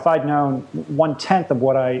 you know, if I'd known 1/10 of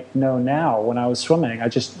what I know now when I was swimming, I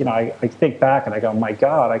just, you know, I think back and I go, my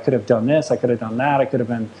God, I could have done this, I could have done that, I could have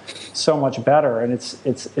been so much better. And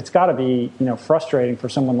it's got to be, you know, frustrating for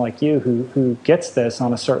someone like you who gets this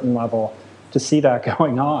on a certain level to see that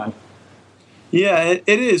going on. Yeah, it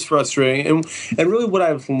is frustrating. And really what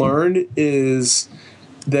I've learned is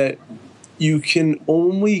that you can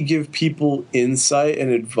only give people insight and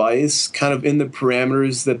advice kind of in the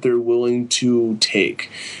parameters that they're willing to take.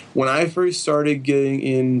 When I first started getting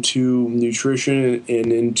into nutrition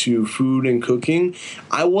and into food and cooking,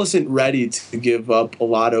 I wasn't ready to give up a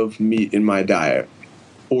lot of meat in my diet,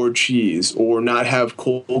 or cheese, or not have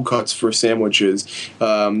cold cuts for sandwiches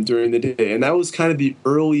during the day. And that was kind of the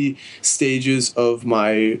early stages of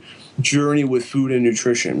my journey with food and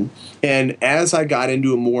nutrition. And as I got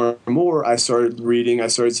into it more and more, I started reading, I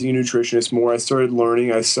started seeing nutritionists more, I started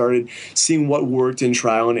learning, I started seeing what worked in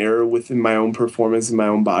trial and error within my own performance in my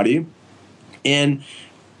own body. And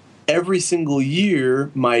every single year,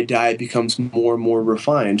 my diet becomes more and more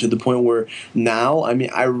refined to the point where now, I mean,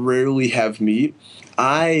 I rarely have meat.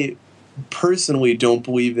 I personally don't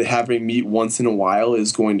believe that having meat once in a while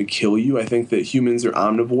is going to kill you. I think that humans are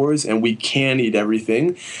omnivores and we can eat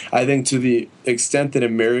everything. I think to the extent that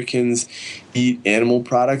Americans eat animal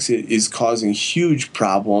products, it is causing huge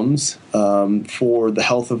problems for the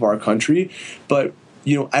health of our country. But,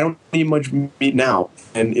 you know, I don't eat much meat now.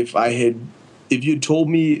 And if you had told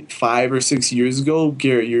me 5 or 6 years ago,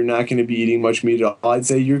 Garrett, you're not going to be eating much meat at all, I'd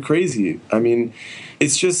say you're crazy. I mean,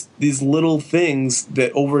 it's just these little things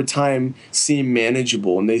that over time seem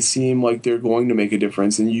manageable and they seem like they're going to make a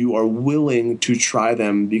difference, and you are willing to try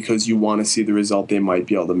them because you want to see the result they might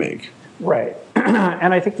be able to make. Right.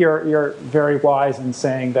 And I think you're very wise in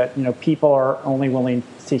saying that, you know, people are only willing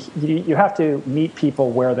to, you have to meet people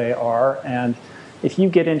where they are. And if you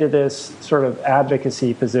get into this sort of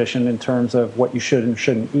advocacy position in terms of what you should and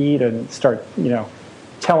shouldn't eat and start, you know,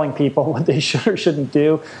 telling people what they should or shouldn't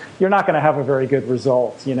do, you're not going to have a very good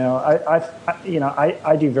result. You know,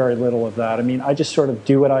 I do very little of that. I mean, I just sort of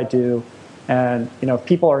do what I do, and you know, if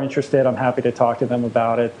people are interested, I'm happy to talk to them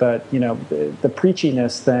about it. But you know, the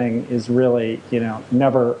preachiness thing is really, you know,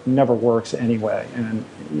 never works anyway. And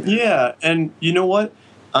yeah, and you know what?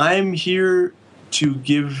 I'm here to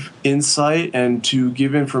give insight and to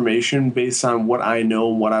give information based on what I know,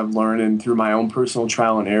 what I've learned, and through my own personal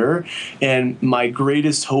trial and error. And my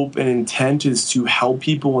greatest hope and intent is to help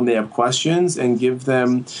people when they have questions and give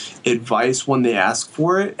them advice when they ask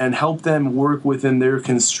for it and help them work within their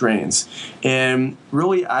constraints. And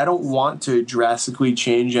really, I don't want to drastically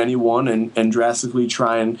change anyone and drastically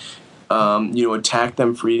try and attack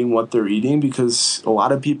them for eating what they're eating, because a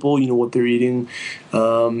lot of people, you know, what they're eating,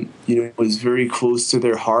 is very close to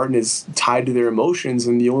their heart and is tied to their emotions.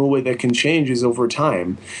 And the only way that can change is over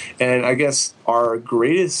time. And I guess our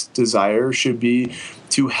greatest desire should be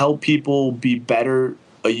to help people be better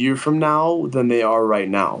a year from now than they are right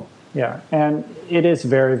now. Yeah, and it is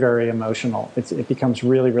very, very emotional. It becomes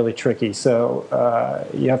really, really tricky. So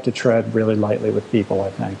you have to tread really lightly with people, I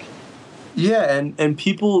think. Yeah, and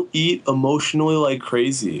people eat emotionally like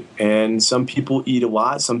crazy. And some people eat a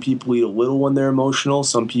lot. Some people eat a little when they're emotional.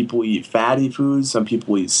 Some people eat fatty foods. Some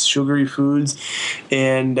people eat sugary foods.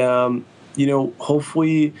 And,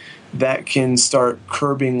 hopefully that can start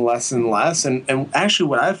curbing less and less. And actually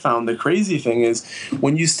what I've found, the crazy thing is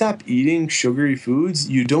when you stop eating sugary foods,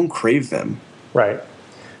 you don't crave them. Right.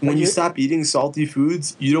 when you stop eating salty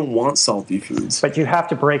foods, you don't want salty foods. But you have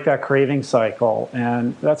to break that craving cycle,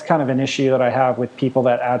 and that's kind of an issue that I have with people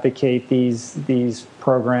that advocate these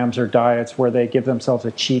programs or diets where they give themselves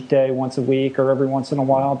a cheat day once a week or every once in a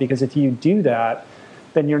while. Because if you do that,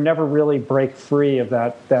 then you're never really break free of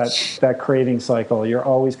that craving cycle. You're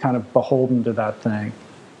always kind of beholden to that thing.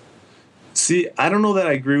 See, I don't know that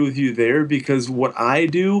I agree with you there, because what I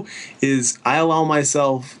do is I allow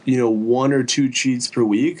myself, 1 or 2 cheats per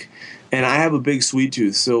week, and I have a big sweet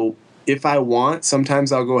tooth. So if I want,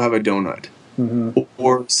 sometimes I'll go have a donut,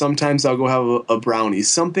 or sometimes I'll go have a brownie,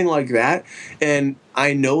 something like that. And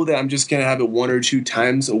I know that I'm just going to have it 1 or 2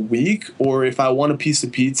 times a week. Or if I want a piece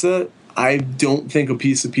of pizza, I don't think a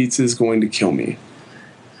piece of pizza is going to kill me.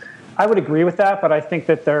 I would agree with that, but I think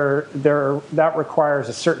that that requires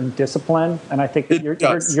a certain discipline, and I think that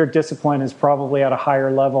your discipline is probably at a higher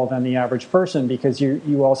level than the average person, because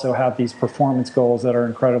you also have these performance goals that are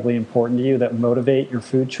incredibly important to you that motivate your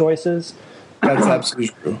food choices. That's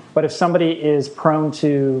absolutely true. But if somebody is prone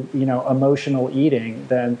to emotional eating,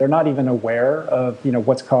 then they're not even aware of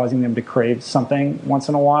what's causing them to crave something once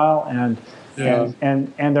in a while, and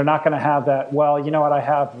they're not going to have that, well, you know what, I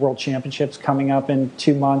have world championships coming up in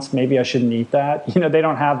 2 months, maybe I shouldn't eat that. They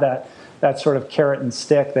don't have that sort of carrot and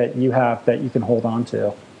stick that you have that you can hold on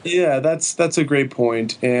to. Yeah, that's a great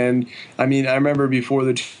point. And I mean, I remember before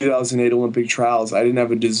the 2008 Olympic trials, I didn't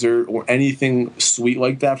have a dessert or anything sweet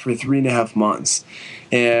like that for 3.5 months.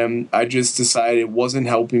 And I just decided it wasn't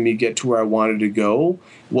helping me get to where I wanted to go,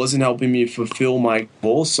 wasn't helping me fulfill my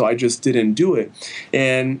goals, so I just didn't do it.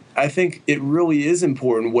 And I think it really is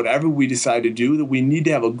important, whatever we decide to do, that we need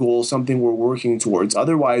to have a goal, something we're working towards.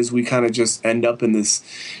 Otherwise, we kind of just end up in this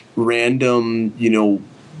random,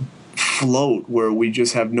 float where we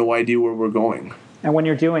just have no idea where we're going. And when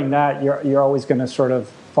you're doing that, you're always going to sort of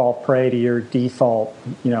fall prey to your default,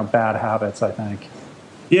 bad habits, I think.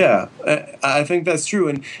 Yeah, I think that's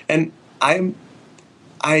true. And I'm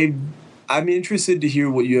interested to hear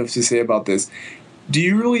what you have to say about this. Do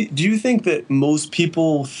you think that most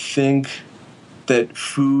people think that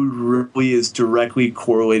food really is directly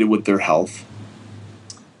correlated with their health?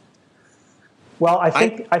 Well, I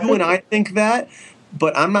think that,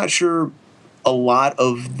 but I'm not sure a lot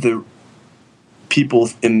of the people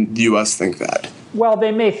in the U.S. think that. Well,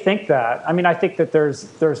 they may think that. I mean, I think that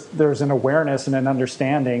there's an awareness and an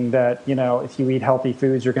understanding that, if you eat healthy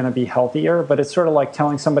foods, you're going to be healthier. But it's sort of like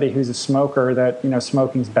telling somebody who's a smoker that,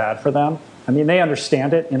 smoking's bad for them. I mean, they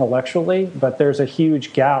understand it intellectually, but there's a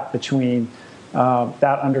huge gap between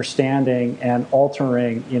that understanding and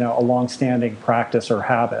altering, a longstanding practice or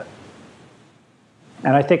habit.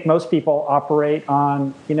 And I think most people operate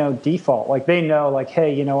on, default. Like they know, like,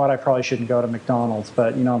 hey, you know what, I probably shouldn't go to McDonald's,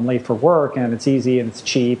 but, I'm late for work and it's easy and it's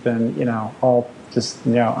cheap and, I'll just,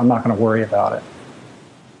 I'm not going to worry about it.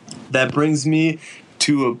 That brings me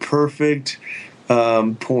to a perfect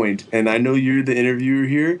point. And I know you're the interviewer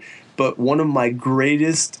here, but one of my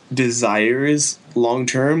greatest desires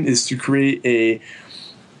long-term is to create a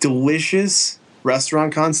delicious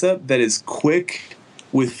restaurant concept that is quick,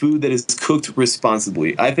 with food that is cooked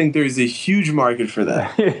responsibly. I think there's a huge market for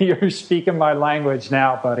that. You're speaking my language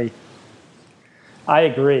now, buddy. I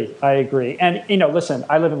agree. And, listen,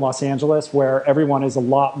 I live in Los Angeles where everyone is a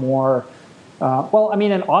lot more,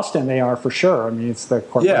 in Austin they are for sure. I mean, it's the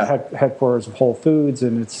corporate headquarters of Whole Foods,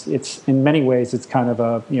 and it's in many ways it's kind of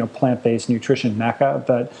a, plant-based nutrition mecca.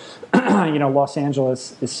 But, Los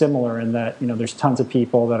Angeles is similar in that, there's tons of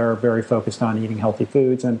people that are very focused on eating healthy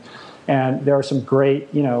foods, and there are some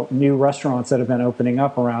great, new restaurants that have been opening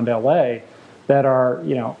up around LA that are,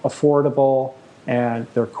 affordable, and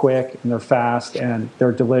they're quick and they're fast and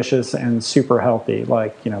they're delicious and super healthy.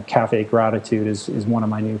 Like, Cafe Gratitude is one of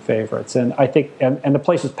my new favorites. And I think, and the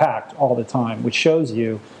place is packed all the time, which shows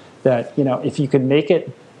you that, if you can make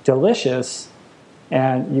it delicious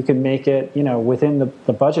and you can make it, within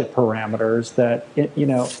the budget parameters, that,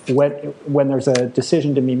 when there's a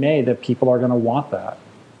decision to be made, that people are going to want that.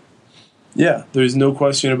 Yeah, there's no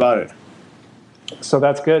question about it. So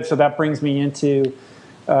that's good. So that brings me into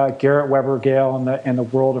Garret Weber-Gale and the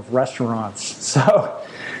world of restaurants.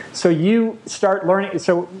 So you start learning.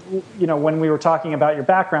 So, when we were talking about your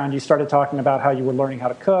background, you started talking about how you were learning how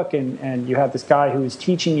to cook, and you had this guy who was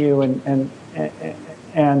teaching you,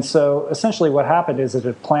 and so essentially what happened is that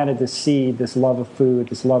it planted this seed, this love of food,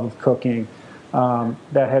 this love of cooking,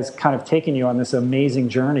 that has kind of taken you on this amazing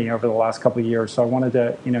journey over the last couple of years. So I wanted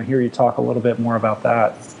to, hear you talk a little bit more about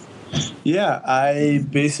that. Yeah, I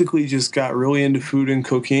basically just got really into food and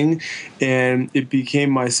cooking, and it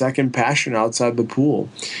became my second passion outside the pool.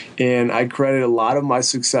 And I credit a lot of my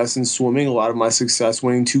success in swimming, a lot of my success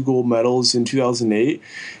winning 2 gold medals in 2008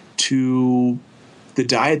 to the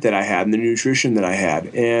diet that I had and the nutrition that I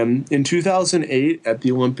had. And in 2008 at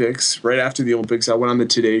the Olympics, right after the Olympics, I went on the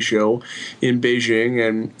Today Show in Beijing.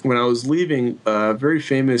 And when I was leaving, a very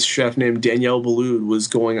famous chef named Daniel Boulud was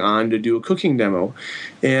going on to do a cooking demo.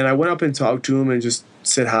 And I went up and talked to him and just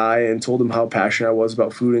said hi and told him how passionate I was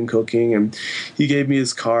about food and cooking. And he gave me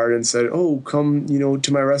his card and said, "Oh, come,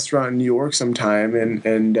 to my restaurant in New York sometime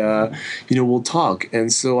and we'll talk."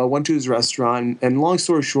 And so I went to his restaurant, and long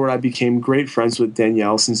story short, I became great friends with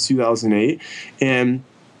Danielle since 2008. And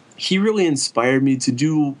he really inspired me to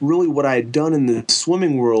do really what I had done in the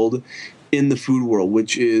swimming world in the food world,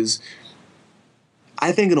 which is,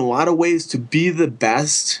 I think in a lot of ways, to be the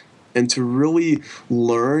best and to really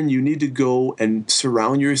learn, you need to go and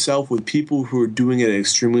surround yourself with people who are doing it at an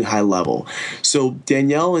extremely high level. So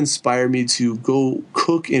Danielle inspired me to go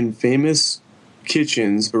cook in famous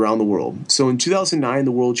kitchens around the world. So in 2009,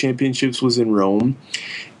 the World Championships was in Rome,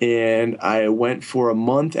 and I went for a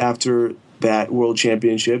month after that World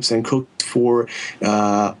Championships and cooked for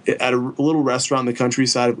at a little restaurant in the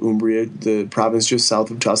countryside of Umbria, the province just south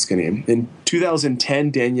of Tuscany. In 2010,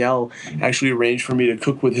 Danielle actually arranged for me to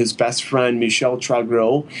cook with his best friend Michel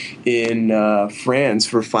Tragros in France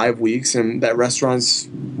for 5 weeks, and that restaurant's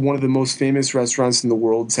one of the most famous restaurants in the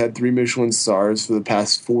world. It's had 3 Michelin stars for the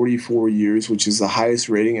past 44 years, which is the highest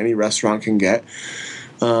rating any restaurant can get.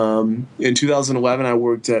 In 2011, I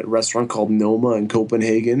worked at a restaurant called Noma in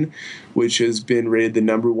Copenhagen, which has been rated the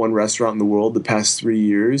 #1 restaurant in the world the past 3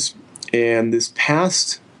 years. And this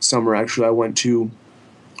past summer, actually, I went to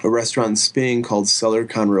a restaurant in Spain called Cellar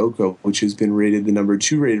Can Roco, which has been rated the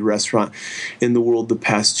 #2 rated restaurant in the world the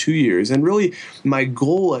past 2 years. And really, my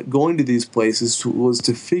goal at going to these places was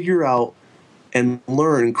to figure out and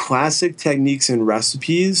learn classic techniques and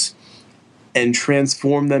recipes and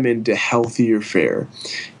transform them into healthier fare.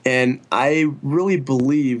 And I really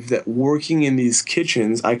believe that working in these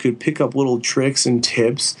kitchens, I could pick up little tricks and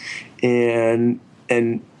tips and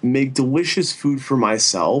make delicious food for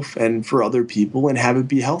myself and for other people and have it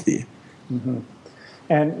be healthy. Mm-hmm.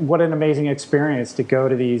 And what an amazing experience to go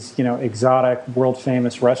to these, exotic,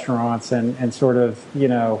 world-famous restaurants and sort of,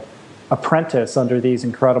 apprentice under these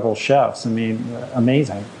incredible chefs. I mean,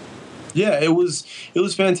 amazing. Yeah, it was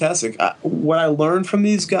fantastic. What I learned from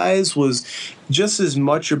these guys was just as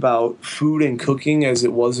much about food and cooking as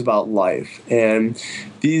it was about life. And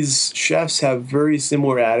these chefs have very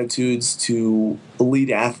similar attitudes to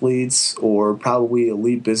elite athletes or probably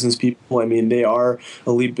elite business people. I mean, they are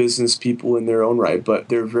elite business people in their own right, but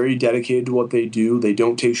they're very dedicated to what they do. They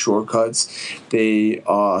don't take shortcuts. They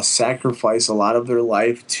sacrifice a lot of their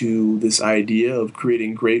life to this idea of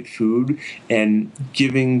creating great food and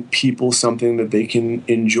giving people something that they can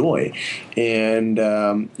enjoy. And,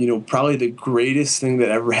 probably the greatest thing that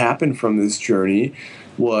ever happened from this journey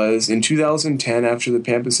was in 2010, after the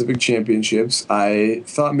Pan Pacific Championships, I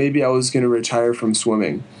thought maybe I was going to retire from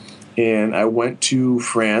swimming. And I went to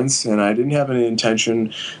France, and I didn't have any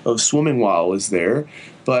intention of swimming while I was there.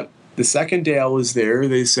 But the second day I was there,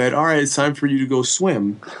 they said, "All right, it's time for you to go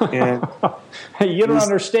swim." And hey, you don't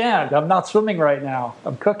understand. I'm not swimming right now.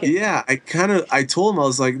 I'm cooking. Yeah, I told them, I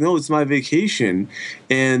was like, "No, it's my vacation."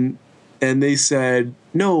 And they said,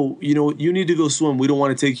 "No, you need to go swim. We don't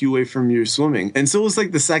want to take you away from your swimming." And so it was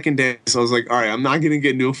like the second day. So I was like, all right, I'm not going to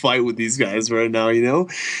get into a fight with these guys right now,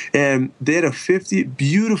 And they had a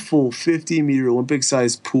beautiful 50-meter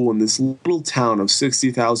Olympic-sized pool in this little town of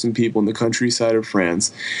 60,000 people in the countryside of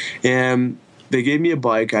France. And they gave me a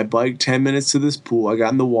bike. I biked 10 minutes to this pool. I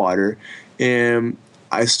got in the water, and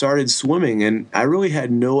I started swimming. And I really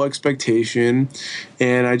had no expectation.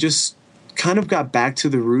 And I just kind of got back to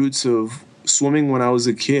the roots of swimming when I was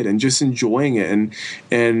a kid and just enjoying it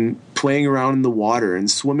and playing around in the water and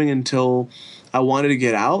swimming until I wanted to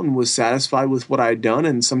get out and was satisfied with what I'd done.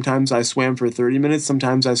 And sometimes I swam for 30 minutes.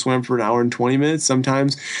 Sometimes I swam for an hour and 20 minutes.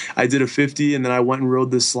 Sometimes I did a 50 and then I went and rode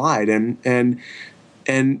the slide. And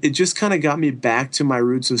it just kind of got me back to my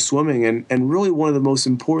roots of swimming. And really one of the most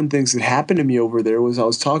important things that happened to me over there was I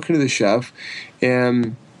was talking to the chef,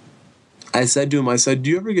 and I said to him, "Do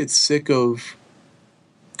you ever get sick of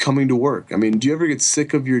coming to work? I mean, do you ever get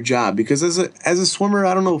sick of your job?" Because as a swimmer,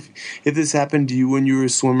 I don't know if this happened to you when you were a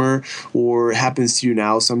swimmer or it happens to you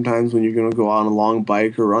now sometimes when you're going to go on a long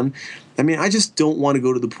bike or run. I mean, I just don't want to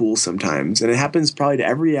go to the pool sometimes. And it happens probably to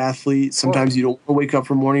every athlete. Sometimes you don't want to wake up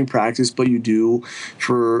for morning practice, but you do.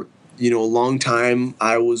 For a long time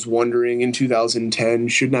I was wondering in 2010,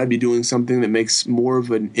 shouldn't I be doing something that makes more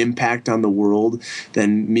of an impact on the world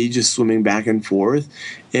than me just swimming back and forth?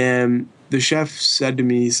 And the chef said to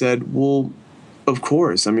me, he said, well, of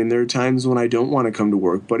course. I mean, there are times when I don't want to come to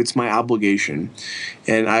work, but it's my obligation.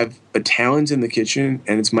 And I have a talent in the kitchen,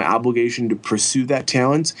 and it's my obligation to pursue that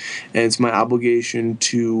talent. And it's my obligation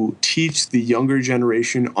to teach the younger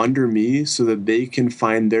generation under me so that they can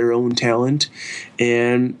find their own talent.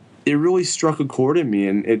 And it really struck a chord in me,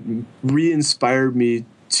 and it re-inspired me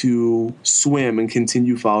to swim and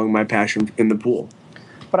continue following my passion in the pool.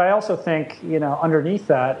 But I also think, underneath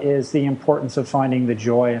that is the importance of finding the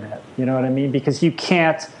joy in it. You know what I mean? Because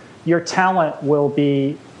your talent will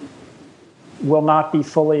not be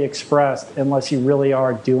fully expressed unless you really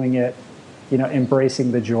are doing it,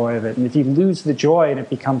 embracing the joy of it. And if you lose the joy and it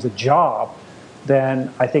becomes a job,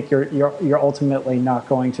 then I think you're ultimately not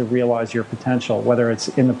going to realize your potential, whether it's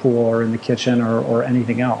in the pool or in the kitchen or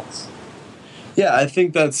anything else. Yeah, I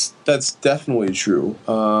think that's definitely true.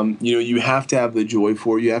 You have to have the joy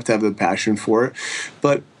for it. You have to have the passion for it.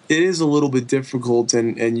 But it is a little bit difficult,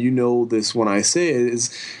 and you know this when I say it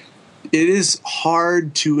is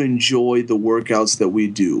hard to enjoy the workouts that we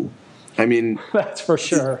do. I mean, that's for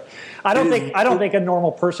sure. I don't think a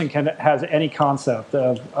normal person has any concept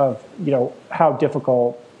of how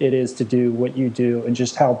difficult it is to do what you do and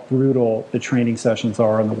just how brutal the training sessions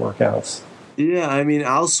are and the workouts. Yeah, I mean,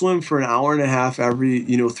 I'll swim for an hour and a half every,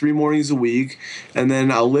 3 mornings a week, and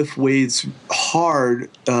then I'll lift weights hard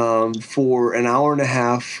for an hour and a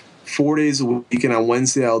half, 4 days a week, and on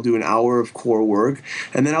Wednesday I'll do an hour of core work,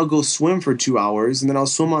 and then I'll go swim for 2 hours, and then I'll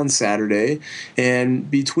swim on Saturday,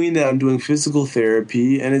 and between that I'm doing physical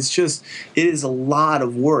therapy, and it is a lot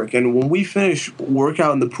of work. And when we finish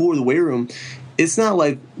workout in the pool or the weight room, it's not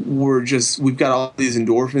like we've got all these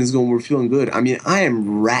endorphins going, we're feeling good. I mean, I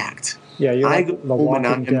am racked. Yeah, I go home and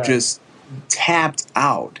I'm just tapped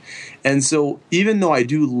out. And so even though I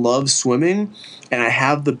do love swimming and I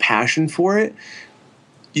have the passion for it,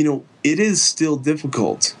 it is still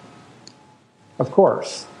difficult. Of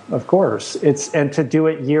course. And to do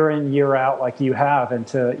it year in, year out like you have, and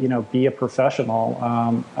to, be a professional,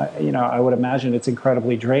 I would imagine it's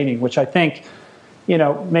incredibly draining, which I think,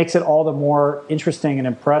 makes it all the more interesting and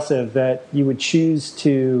impressive that you would choose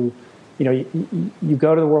to, you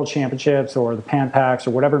go to the World Championships or the Pan Pacs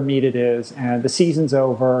or whatever meet it is, and the season's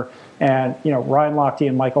over, and Ryan Lochte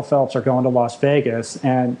and Michael Phelps are going to Las Vegas,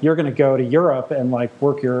 and you're going to go to Europe and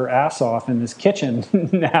work your ass off in this kitchen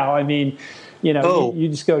now. I mean, you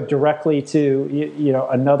just go directly to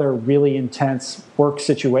another really intense work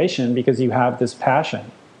situation because you have this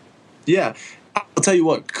passion. Yeah. I'll tell you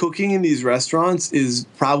what, cooking in these restaurants is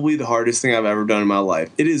probably the hardest thing I've ever done in my life.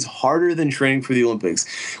 It is harder than training for the Olympics.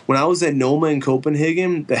 When I was at Noma in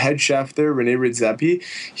Copenhagen, the head chef there, Rene Redzepi,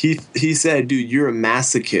 he said, dude, you're a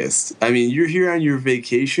masochist. I mean, you're here on your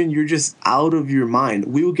vacation. You're just out of your mind.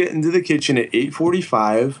 We would get into the kitchen at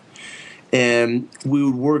 8:45, and we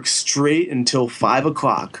would work straight until 5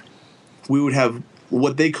 o'clock. We would have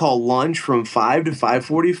what they call lunch from 5 to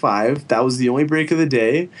 5:45. That was the only break of the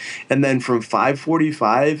day. And then from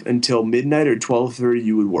 5:45 until midnight or 12:30,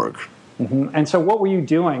 you would work. Mm-hmm. And so what were you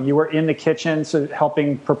doing? You were in the kitchen, so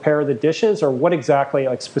helping prepare the dishes, or what exactly,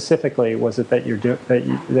 specifically, was it that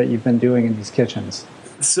you've been doing in these kitchens?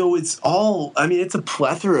 So it's a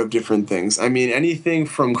plethora of different things. I mean, anything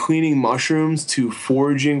from cleaning mushrooms to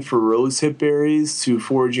foraging for rosehip berries to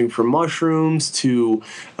foraging for mushrooms to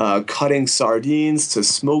cutting sardines to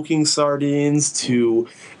smoking sardines to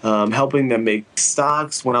helping them make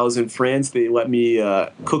stocks. When I was in France, they let me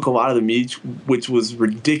cook a lot of the meat, which was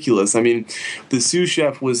ridiculous. I mean, the sous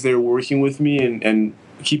chef was there working with me and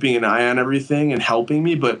keeping an eye on everything and helping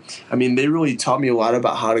me, but I mean, they really taught me a lot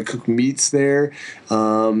about how to cook meats there.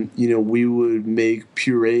 We would make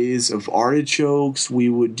purees of artichokes. We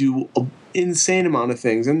would do an insane amount of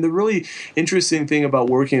things. And the really interesting thing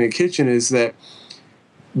about working in a kitchen is that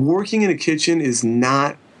working in a kitchen is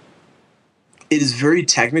very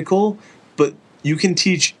technical, but you can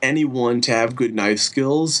teach anyone to have good knife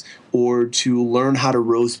skills or to learn how to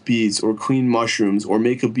roast beets or clean mushrooms or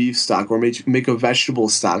make a beef stock or make a vegetable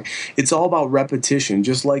stock. It's all about repetition,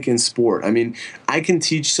 just like in sport. I mean, I can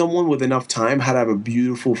teach someone with enough time how to have a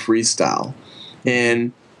beautiful freestyle.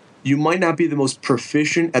 And you might not be the most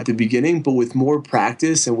proficient at the beginning, but with more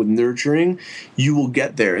practice and with nurturing, you will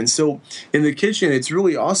get there. And so in the kitchen, it's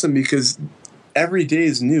really awesome because every day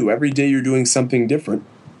is new. Every day you're doing something different.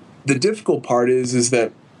 The difficult part is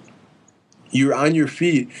that you're on your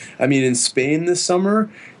feet. I mean, in Spain this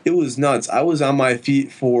summer, it was nuts. I was on my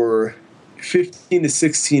feet for 15 to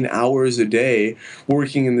 16 hours a day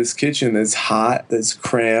working in this kitchen that's hot, that's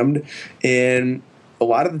crammed, and a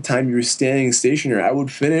lot of the time you're standing stationary. I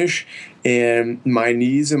would finish and my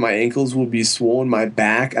knees and my ankles would be swollen, my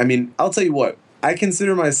back. I mean, I'll tell you what, I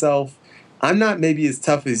consider myself, I'm not maybe as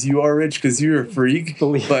tough as you are, Rich, because you're a freak.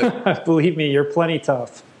 But believe me, you're plenty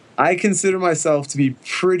tough. I consider myself to be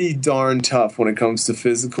pretty darn tough when it comes to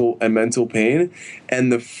physical and mental pain.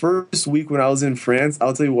 And the first week when I was in France,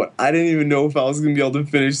 I'll tell you what, I didn't even know if I was going to be able to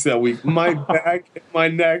finish that week. My back and my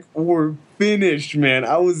neck were finished, man.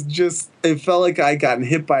 It felt like I gotten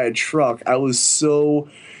hit by a truck. It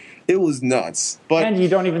was nuts. But and you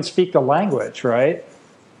don't even speak the language, right?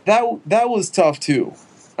 That was tough too.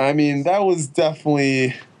 I mean, that was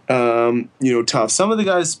definitely, tough. Some of the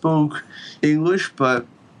guys spoke English, but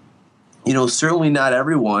certainly not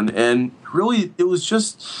everyone. And really, it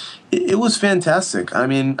was fantastic. I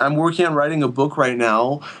mean, I'm working on writing a book right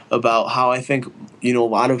now about how I think, a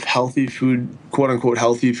lot of healthy food, quote unquote,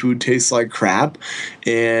 healthy food tastes like crap.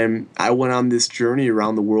 And I went on this journey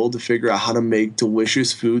around the world to figure out how to make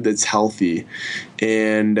delicious food that's healthy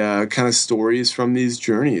and kind of stories from these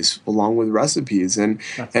journeys along with recipes. And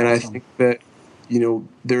awesome. I think that,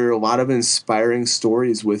 there are a lot of inspiring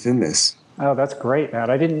stories within this. Oh, that's great,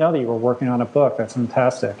 Matt. I didn't know that you were working on a book. That's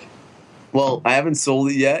fantastic. Well, I haven't sold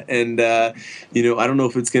it yet, and, I don't know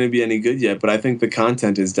if it's going to be any good yet, but I think the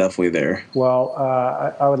content is definitely there. Well,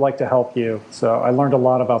 I would like to help you. So I learned a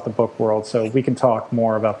lot about the book world, so we can talk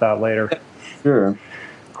more about that later. Sure.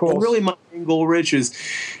 Cool. And really, my main goal, Rich,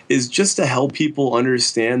 is just to help people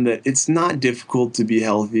understand that it's not difficult to be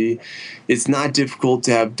healthy. It's not difficult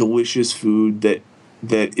to have delicious food that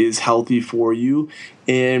is healthy for you.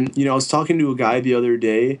 And, I was talking to a guy the other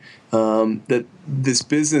day that this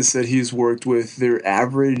business that he's worked with, their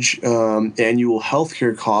average annual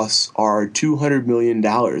healthcare costs are $200 million,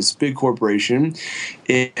 big corporation.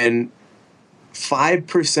 And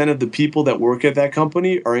 5% of the people that work at that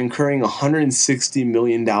company are incurring $160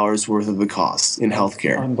 million worth of the costs in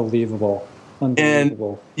healthcare. Unbelievable. And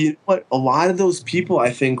you know what? A lot of those people,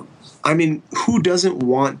 who doesn't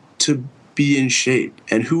want to be in shape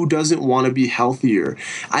and who doesn't want to be healthier?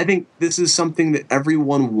 I think this is something that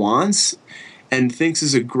everyone wants and thinks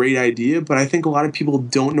is a great idea, but I think a lot of people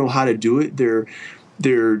don't know how to do it.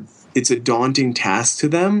 It's a daunting task to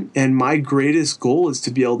them, and my greatest goal is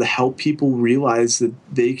to be able to help people realize that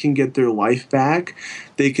they can get their life back.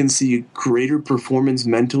 They can see greater performance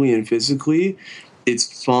mentally and physically.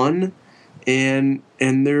 It's fun, and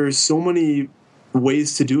there's so many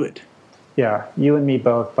ways to do it. Yeah, you and me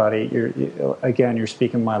both, buddy. You're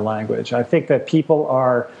speaking my language. I think that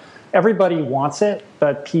everybody wants it,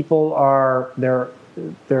 but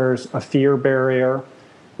there's a fear barrier.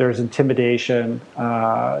 There's intimidation.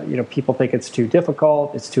 People think it's too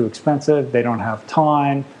difficult. It's too expensive. They don't have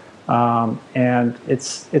time. And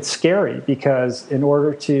it's scary because in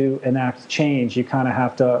order to enact change, you kind of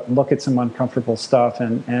have to look at some uncomfortable stuff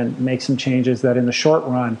and make some changes that in the short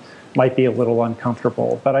run might be a little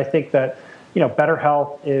uncomfortable. But I think that, better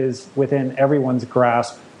health is within everyone's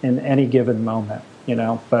grasp in any given moment,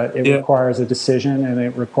 but it requires a decision and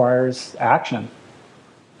it requires action.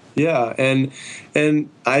 Yeah, and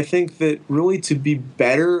I think that really to be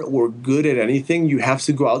better or good at anything, you have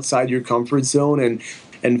to go outside your comfort zone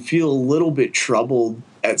and feel a little bit troubled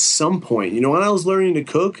at some point. When I was learning to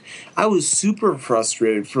cook, I was super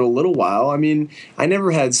frustrated for a little while. I mean, I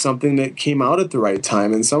never had something that came out at the right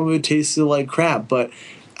time, and some of it tasted like crap, but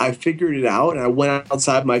I figured it out, and I went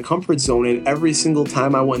outside my comfort zone, and every single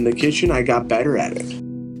time I went in the kitchen, I got better at it.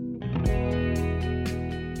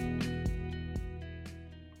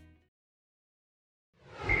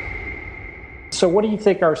 So what do you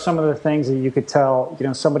think are some of the things that you could tell,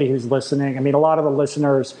 somebody who's listening? I mean, a lot of the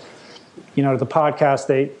listeners, the podcast,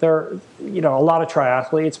 they're a lot of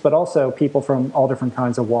triathletes, but also people from all different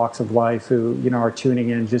kinds of walks of life who, are tuning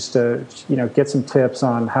in just to, get some tips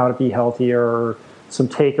on how to be healthier, some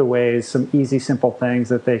takeaways, some easy, simple things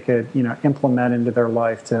that they could, implement into their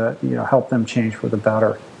life to, help them change for the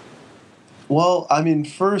better. Well,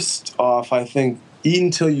 first off, I think eat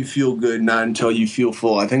until you feel good, not until you feel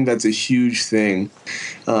full. I think that's a huge thing.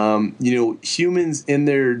 Humans in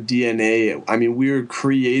their DNA, we were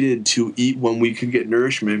created to eat when we could get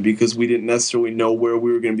nourishment because we didn't necessarily know where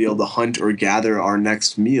we were going to be able to hunt or gather our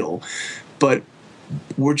next meal. But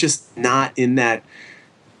we're just not in that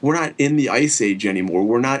we're not in the Ice Age anymore.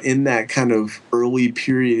 We're not in that kind of early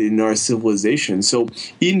period in our civilization. So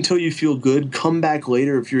eat until you feel good. Come back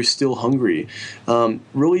later if you're still hungry.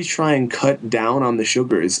 Really try and cut down on the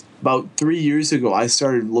sugars. About 3 years ago, I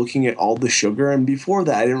started looking at all the sugar, and before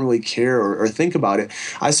that, I didn't really care or think about it.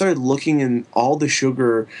 I started looking in all the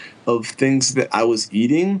sugar of things that I was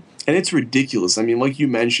eating, and it's ridiculous. I mean, like you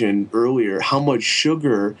mentioned earlier, how much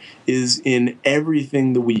sugar is in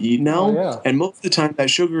everything that we eat now. Oh, yeah. And most of the time,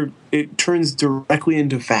 that sugar, it turns directly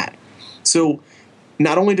into fat. So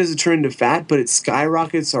not only does it turn into fat, but it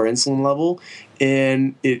skyrockets our insulin level,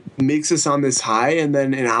 and it makes us on this high, and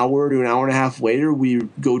then an hour to an hour and a half later, we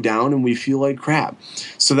go down and we feel like crap.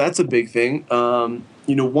 So that's a big thing.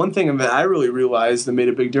 One thing that I really realized that made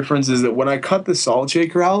a big difference is that when I cut the salt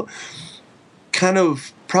shaker out, kind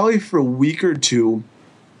of probably for a week or two,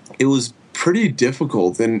 it was pretty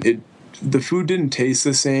difficult, and the food didn't taste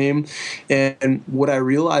the same. And what I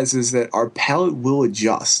realized is that our palate will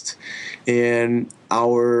adjust, and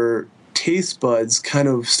our taste buds kind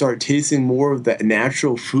of start tasting more of that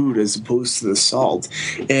natural food as opposed to the salt.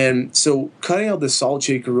 And so cutting out the salt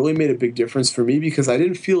shaker really made a big difference for me, because I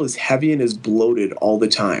didn't feel as heavy and as bloated all the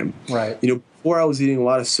time. Right. Before I was eating a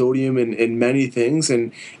lot of sodium and many things,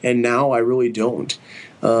 and now I really don't.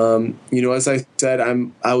 As I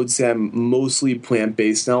said, I would say I'm mostly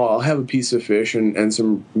plant-based now. I'll have a piece of fish and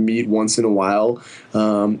some meat once in a while.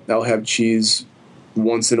 I'll have cheese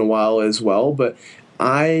once in a while as well, but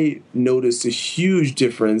I noticed a huge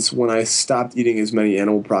difference when I stopped eating as many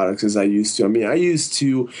animal products as I used to. I mean, I used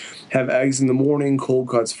to have eggs in the morning, cold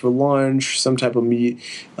cuts for lunch, some type of meat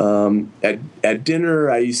at dinner.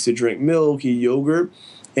 I used to drink milk, eat yogurt,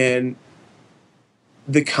 and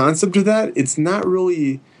the concept of that, it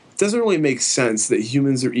doesn't really make sense that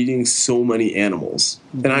humans are eating so many animals.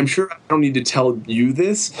 Mm-hmm. And I'm sure I don't need to tell you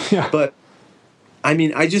this, but I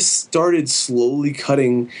mean, I just started slowly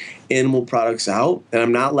cutting animal products out, and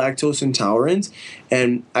I'm not lactose intolerant,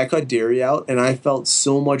 and I cut dairy out, and I felt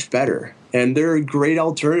so much better. And they're great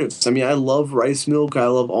alternatives. I mean, I love rice milk. I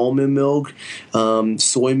love almond milk.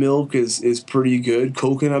 Soy milk is pretty good.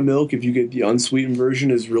 Coconut milk, if you get the unsweetened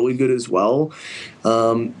version, is really good as well.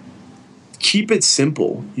 Keep it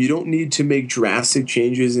simple. You don't need to make drastic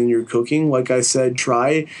changes in your cooking. Like I said,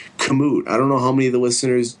 try kamut. I don't know how many of the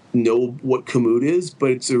listeners know what kamut is, but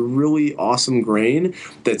it's a really awesome grain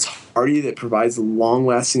that's hearty, that provides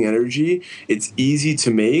long-lasting energy. It's easy to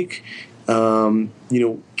make.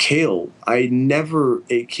 Kale. I never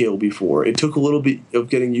ate kale before. It took a little bit of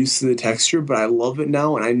getting used to the texture, but I love it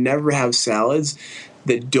now, and I never have salads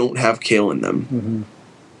that don't have kale in them. Mm-hmm.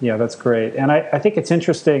 Yeah, that's great. And I think it's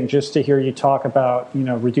interesting just to hear you talk about,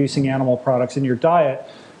 reducing animal products in your diet,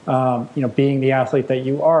 being the athlete that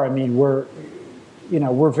you are. I mean, we're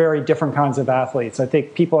very different kinds of athletes. I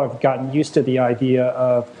think people have gotten used to the idea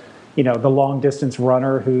of, the long distance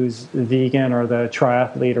runner who's vegan, or the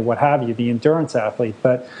triathlete, or what have you, the endurance athlete.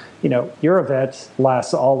 But, your event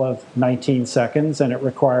lasts all of 19 seconds, and it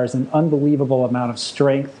requires an unbelievable amount of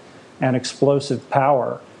strength and explosive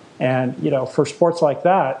power. And, for sports like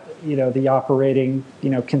that, the operating,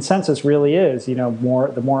 consensus really is, the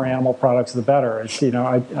more animal products, the better. It's,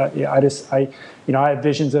 I have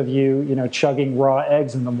visions of you, chugging raw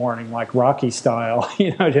eggs in the morning, like Rocky style,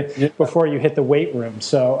 before you hit the weight room.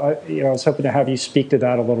 So, I was hoping to have you speak to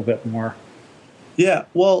that a little bit more. Yeah,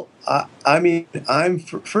 well,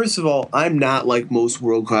 first of all, I'm not like most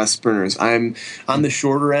world-class sprinters. I'm on the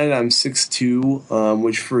shorter end. I'm 6'2",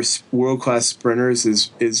 which for world-class sprinters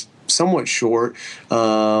is somewhat short.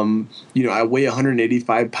 I weigh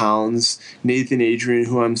 185 pounds. Nathan Adrian,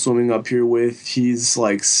 who I'm swimming up here with, he's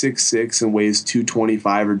like 6'6" and weighs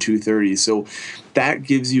 225 or 230. So that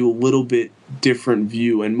gives you a little bit different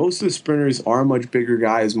view. And most of the sprinters are much bigger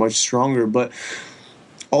guys, much stronger, but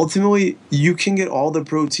ultimately, you can get all the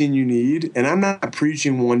protein you need, and I'm not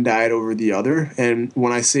preaching one diet over the other. And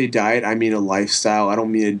when I say diet, I mean a lifestyle. I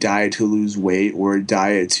don't mean a diet to lose weight or a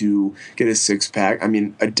diet to get a six-pack. I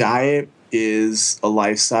mean, a diet is a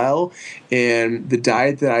lifestyle, and the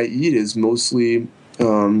diet that I eat is mostly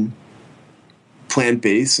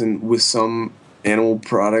plant-based and with some animal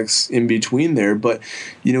products in between there. But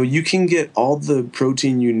you can get all the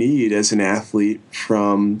protein you need as an athlete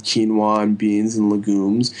from quinoa and beans and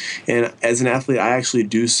legumes. And as an athlete, I actually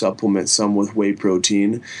do supplement some with whey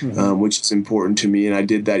protein, which is important to me, and I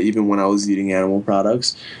did that even when I was eating animal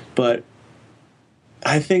products. But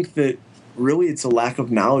I think that really it's a lack of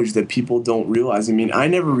knowledge that people don't realize. I mean, I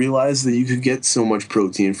never realized that you could get so much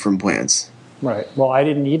protein from plants. Right. Well, I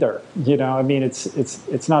didn't either. I mean,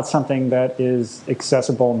 it's not something that is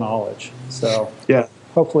accessible knowledge. So yeah,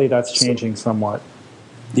 hopefully that's changing somewhat.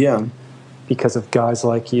 Yeah. Because of guys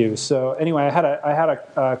like you. So anyway, I had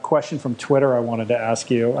a question from Twitter I wanted to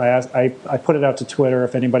ask you. I put it out to Twitter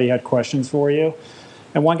if anybody had questions for you,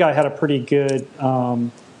 and one guy had a pretty good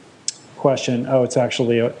question. Oh, it's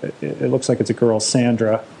actually it looks like it's a girl,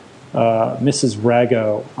 Sandra. Mrs.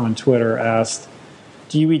 Rago on Twitter asked,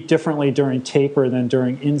 "Do you eat differently during taper than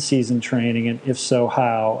during in-season training, and if so,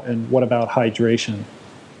 how? And what about hydration?"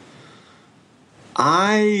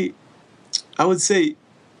 I would say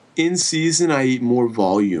in season, I eat more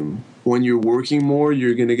volume. When you're working more,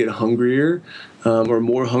 you're going to get hungrier or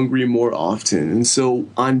more hungry more often. And so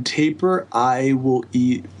on taper, I will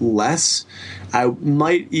eat less. I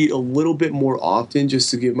might eat a little bit more often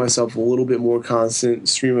just to give myself a little bit more constant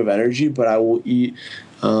stream of energy, but I will eat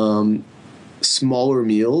smaller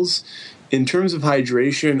meals. In terms of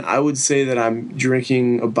hydration, I would say that I'm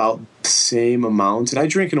drinking about the same amount. And I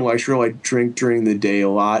drink an electrolyte. I drink during the day a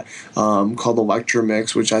lot called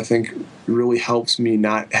Electromix, which I think really helps me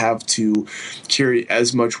not have to carry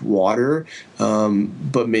as much water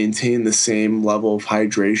but maintain the same level of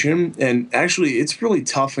hydration. And actually, it's really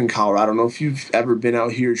tough in Colorado. I don't know if you've ever been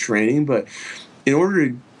out here training, but in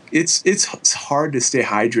order to it's hard to stay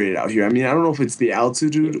hydrated out here. I mean, I don't know if it's the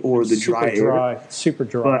altitude or the dry air. Super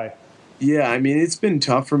dry. But yeah, I mean, it's been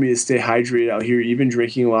tough for me to stay hydrated out here, even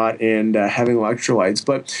drinking a lot and having electrolytes.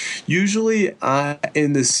 But usually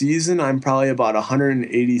in the season, I'm probably about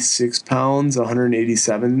 186 pounds,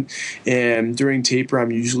 187. And during taper,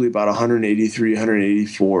 I'm usually about 183,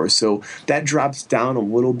 184. So that drops down a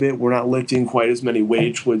little bit. We're not lifting quite as many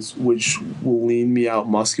weights, which will lean me out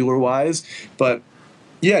muscular-wise. But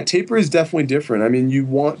yeah, taper is definitely different. I mean, you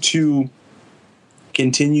want to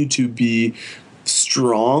continue to be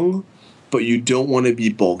strong, but you don't want to be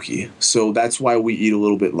bulky. So that's why we eat a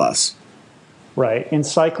little bit less. Right. In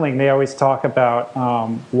cycling, they always talk about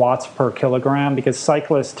watts per kilogram because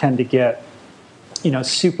cyclists tend to get,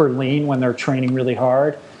 super lean when they're training really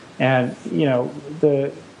hard. And,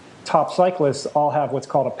 the top cyclists all have what's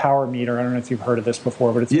called a power meter. I don't know if you've heard of this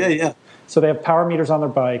before, but it's... Yeah. So they have power meters on their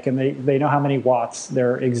bike, and they know how many watts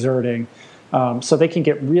they're exerting. So they can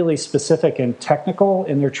get really specific and technical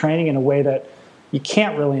in their training in a way that you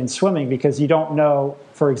can't really in swimming because you don't know,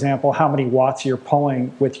 for example, how many watts you're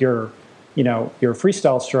pulling with your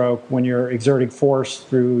freestyle stroke when you're exerting force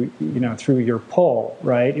through your pull,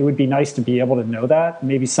 right? It would be nice to be able to know that.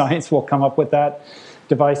 Maybe science will come up with that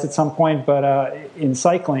device at some point, but in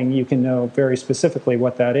cycling, you can know very specifically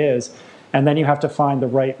what that is. And then you have to find the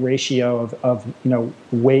right ratio of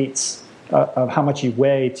weights, of how much you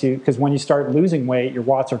weigh because when you start losing weight, your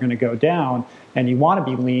watts are going to go down. And you want to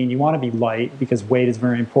be lean, you want to be light because weight is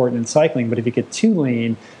very important in cycling. But if you get too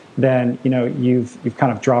lean, then you've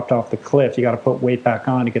kind of dropped off the cliff. You got to put weight back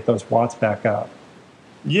on to get those watts back up.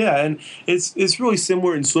 Yeah, and it's really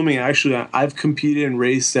similar in swimming. Actually, I've competed and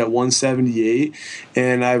raced at 178,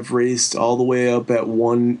 and I've raced all the way up at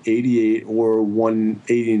 188 or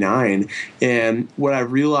 189. And what I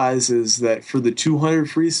realized is that for the 200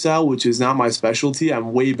 freestyle, which is not my specialty,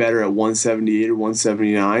 I'm way better at 178 or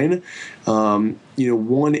 179.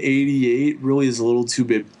 188 really is a little too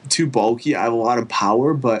bulky. I have a lot of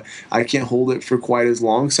power, but I can't hold it for quite as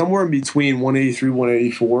long. Somewhere in between 183,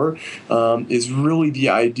 184 is really the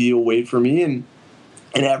ideal weight for me. And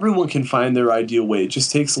everyone can find their ideal weight. It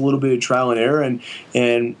just takes a little bit of trial and error.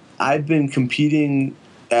 And I've been competing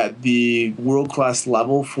at the world-class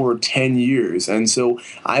level for 10 years. And so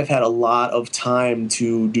I've had a lot of time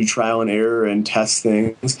to do trial and error and test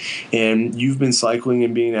things. And you've been cycling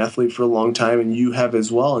and being an athlete for a long time, and you have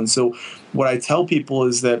as well. And so what I tell people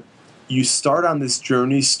is that you start on this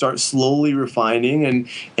journey, start slowly refining,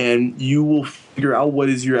 and you will figure out what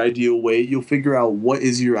is your ideal weight. You'll figure out what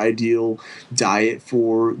is your ideal diet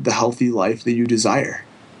for the healthy life that you desire.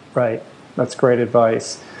 Right. That's great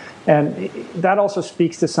advice. And that also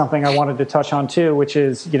speaks to something I wanted to touch on too, which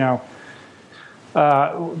is, back when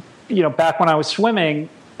I was swimming,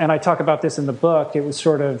 and I talk about this in the book, it was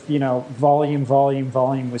sort of, volume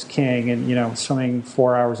was king, and, swimming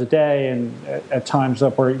 4 hours a day and at times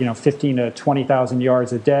upward, 15 to 20,000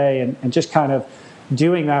 yards a day and just kind of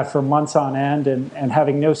doing that for months on end and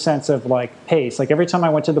having no sense of pace. Like every time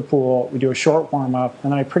I went to the pool, we do a short warm up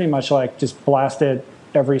and then I pretty much just blasted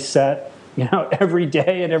every set, every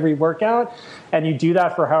day and every workout. And you do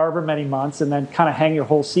that for however many months and then kind of hang your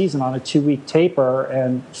whole season on a 2-week taper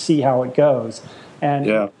and see how it goes. And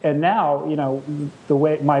now, the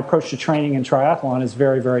way my approach to training in triathlon is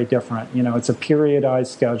very, very different. It's a periodized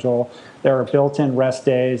schedule. There are built-in rest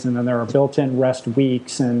days and then there are built-in rest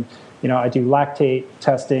weeks. And I do lactate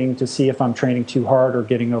testing to see if I'm training too hard or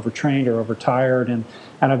getting overtrained or overtired. And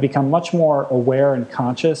I've become much more aware and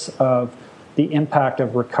conscious of the impact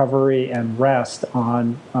of recovery and rest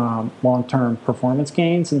on long-term performance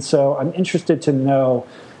gains. And so I'm interested to know,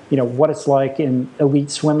 what it's like in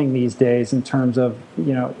elite swimming these days in terms of,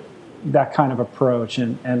 that kind of approach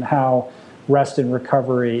and how rest and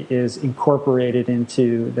recovery is incorporated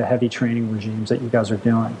into the heavy training regimes that you guys are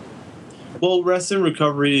doing. Well, rest and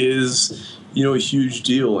recovery is, a huge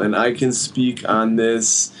deal, and I can speak on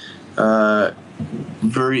this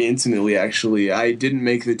very intimately, actually. I didn't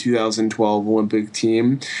make the 2012 Olympic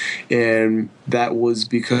team, and that was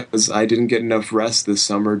because I didn't get enough rest this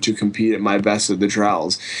summer to compete at my best at the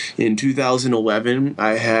trials. In 2011,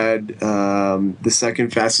 I had the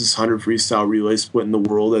second fastest 100 freestyle relay split in the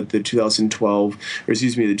world at the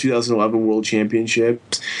 2011 World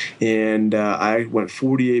Championships, and I went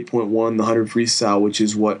 48.1 the 100 freestyle, which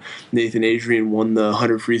is what Nathan Adrian won the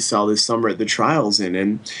 100 freestyle this summer at the trials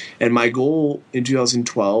in. And my goal in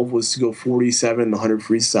 2012 was to go 47 in the 100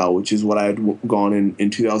 freestyle, which is what I had gone in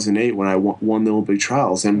 2008 when I won the Olympic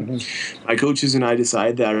trials. And my coaches and I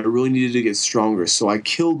decided that I really needed to get stronger. So I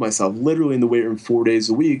killed myself literally in the weight room 4 days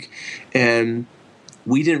a week. And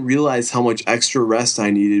we didn't realize how much extra rest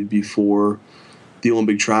I needed before the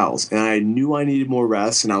Olympic trials. And I knew I needed more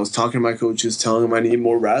rest. And I was talking to my coaches, telling them I needed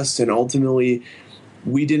more rest. And ultimately,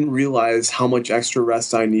 we didn't realize how much extra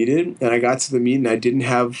rest I needed, and I got to the meet and I didn't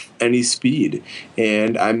have any speed,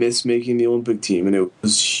 and I missed making the Olympic team, and it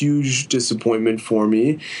was huge disappointment for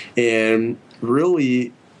me. And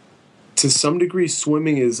really, to some degree,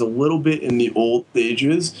 swimming is a little bit in the old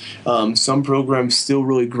ages. Some programs still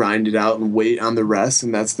really grind it out and wait on the rest,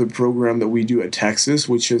 and that's the program that we do at Texas,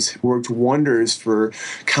 which has worked wonders for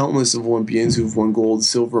countless of Olympians who've won gold,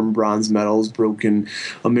 silver, and bronze medals, broken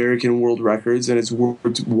American world records, and it's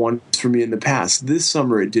worked wonders for me in the past. This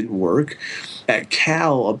summer, it didn't work. At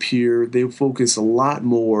Cal up here, they focus a lot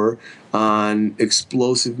more on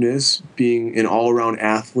explosiveness, being an all-around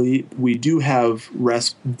athlete. We do have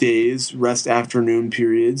rest days, rest afternoon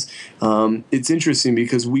periods. It's interesting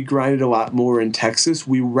because we grind it a lot more in Texas.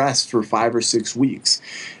 We rest for 5 or 6 weeks.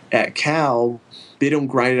 At Cal, they don't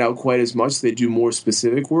grind it out quite as much. They do more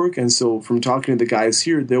specific work. And so from talking to the guys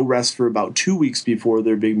here, they'll rest for about 2 weeks before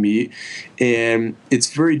their big meet. And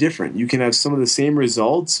it's very different. You can have some of the same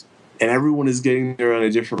results, and everyone is getting there on a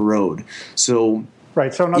different road. So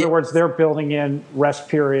right. So in other words, they're building in rest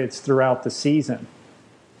periods throughout the season.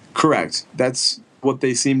 Correct. That's what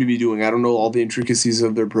they seem to be doing. I don't know all the intricacies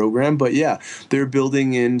of their program, but yeah, they're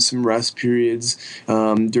building in some rest periods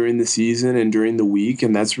during the season and during the week,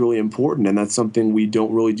 and that's really important. And that's something we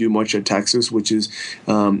don't really do much at Texas, which is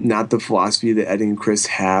not the philosophy that Ed and Chris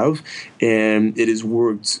have. And it has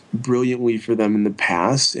worked brilliantly for them in the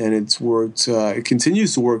past, and it's worked. It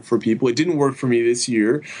continues to work for people. It didn't work for me this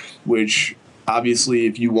year, which obviously,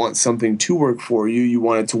 if you want something to work for you, you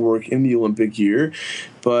want it to work in the Olympic year.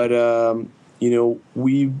 But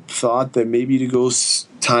we thought that maybe to go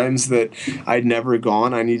times that I'd never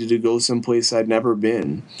gone, I needed to go someplace I'd never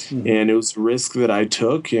been. Mm-hmm. And it was a risk that I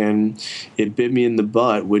took, and it bit me in the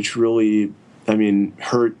butt, which really,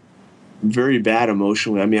 hurt very bad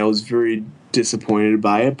emotionally. I was very disappointed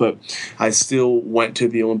by it, but I still went to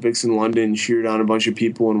the Olympics in London, cheered on a bunch of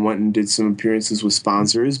people, and went and did some appearances with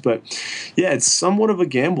sponsors. But yeah, it's somewhat of a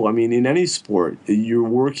gamble. In any sport, you're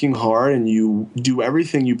working hard and you do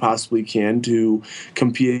everything you possibly can to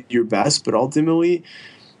compete at your best, but ultimately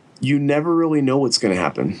you never really know what's going to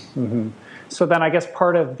happen. Mm-hmm. So then I guess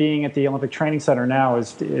part of being at the Olympic Training Center now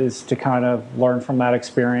is to kind of learn from that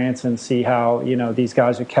experience and see how, these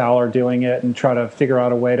guys at Cal are doing it and try to figure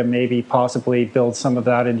out a way to maybe possibly build some of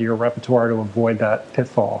that into your repertoire to avoid that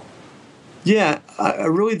pitfall. Yeah,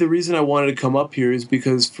 really the reason I wanted to come up here is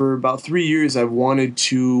because for about 3 years I've wanted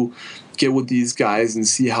to get with these guys and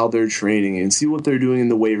see how they're training and see what they're doing in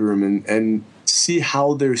the weight room and see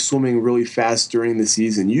how they're swimming really fast during the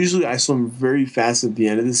season. Usually I swim very fast at the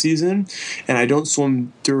end of the season, and I don't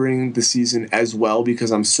swim during the season as well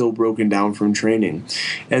because I'm so broken down from training.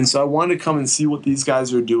 And so I wanted to come and see what these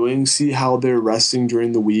guys are doing, see how they're resting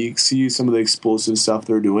during the week, see some of the explosive stuff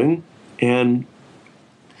they're doing, and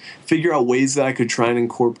figure out ways that I could try and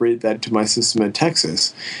incorporate that to my system at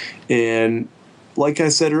Texas. And like I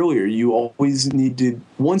said earlier, you always need to,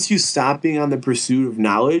 once you stop being on the pursuit of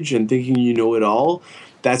knowledge and thinking you know it all,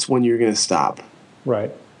 that's when you're going to stop.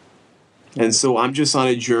 Right. And so I'm just on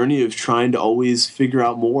a journey of trying to always figure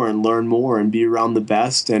out more and learn more and be around the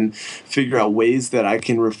best and figure out ways that I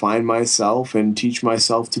can refine myself and teach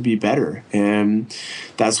myself to be better. And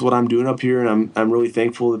that's what I'm doing up here. And I'm really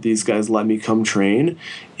thankful that these guys let me come train.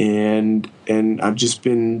 And I've just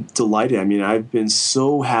been delighted. I mean, I've been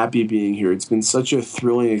so happy being here. It's been such a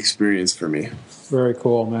thrilling experience for me. Very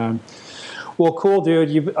cool, man. Well, cool,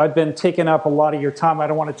 dude. I've been taking up a lot of your time. I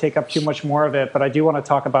don't want to take up too much more of it, but I do want to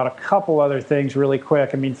talk about a couple other things really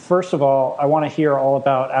quick. I mean, first of all, I want to hear all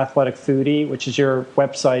about Athletic Foodie, which is your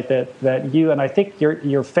website that you and I think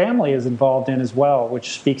your family is involved in as well,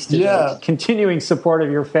 which speaks to the continuing support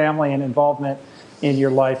of your family and involvement in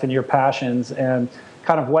your life and your passions, and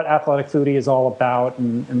kind of what Athletic Foodie is all about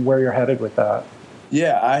and where you're headed with that.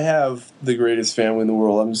 Yeah, I have the greatest family in the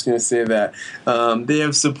world. I'm just going to say that. They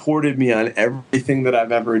have supported me on everything that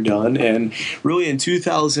I've ever done. And really in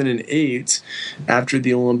 2008, after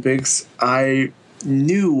the Olympics, I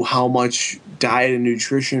knew how much diet and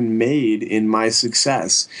nutrition made in my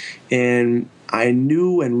success. And I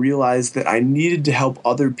knew and realized that I needed to help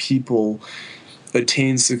other people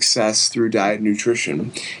attain success through diet and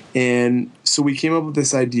nutrition. And so we came up with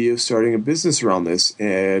this idea of starting a business around this,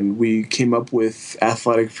 and we came up with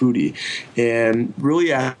Athletic Foodie. And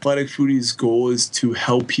really, Athletic Foodie's goal is to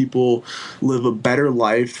help people live a better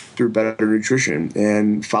life through better nutrition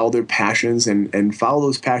and follow their passions and follow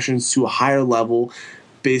those passions to a higher level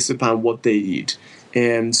based upon what they eat.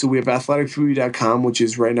 And so we have athleticfoodie.com, which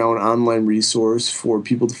is right now an online resource for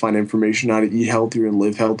people to find information on how to eat healthier and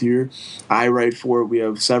live healthier. I write for it. We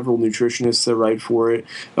have several nutritionists that write for it.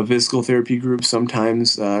 A physical therapy group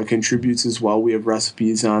sometimes contributes as well. We have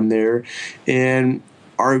recipes on there. And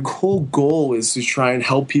our whole goal is to try and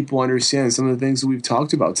help people understand some of the things that we've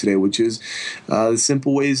talked about today, which is the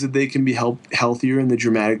simple ways that they can be healthier and the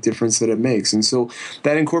dramatic difference that it makes. And so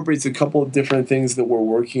that incorporates a couple of different things that we're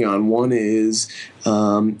working on. One is,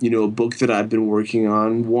 a book that I've been working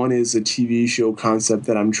on. One is a TV show concept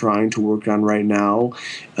that I'm trying to work on right now.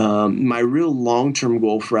 My real long-term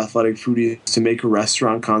goal for Athletic Foodie is to make a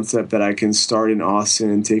restaurant concept that I can start in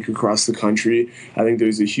Austin and take across the country. I think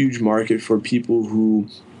there's a huge market for people who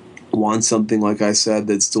want something, like I said,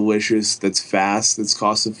 that's delicious, that's fast, that's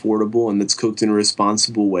cost affordable, and that's cooked in a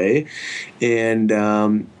responsible way. And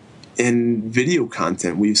video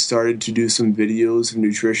content. We've started to do some videos of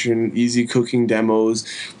nutrition, easy cooking demos,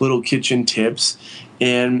 little kitchen tips.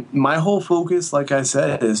 And my whole focus, like I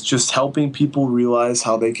said, is just helping people realize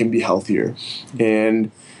how they can be healthier.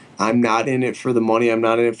 And I'm not in it for the money. I'm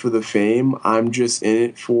not in it for the fame. I'm just in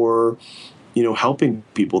it for helping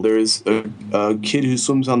people. There's a kid who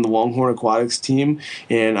swims on the Longhorn Aquatics team,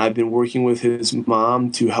 and I've been working with his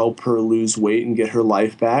mom to help her lose weight and get her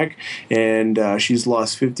life back. And she's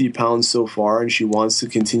lost 50 pounds so far, and she wants to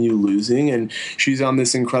continue losing. And she's on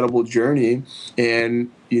this incredible journey.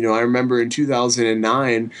 And I remember in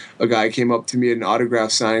 2009, a guy came up to me at an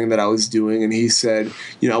autograph signing that I was doing, and he said,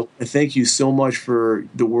 thank you so much for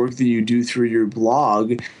the work that you do through your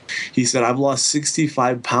blog. He said, I've lost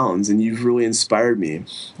 65 pounds, and you've really inspired me.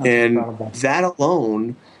 That's incredible. That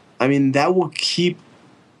alone, that will keep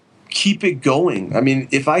it going.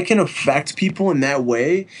 If I can affect people in that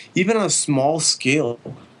way, even on a small scale,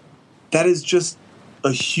 that is just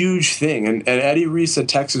a huge thing. And Eddie Reese at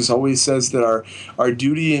Texas always says that our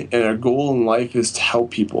duty and our goal in life is to help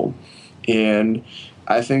people. And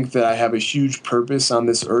I think that I have a huge purpose on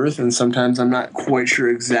this earth, and sometimes I'm not quite sure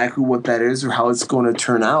exactly what that is or how it's going to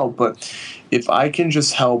turn out. But if I can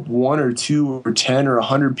just help 1 or 2 or 10 or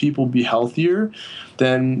 100 people be healthier,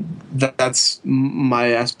 then that's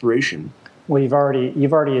my aspiration. Well, you've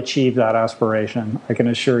already achieved that aspiration. I can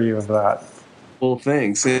assure you of that. Well,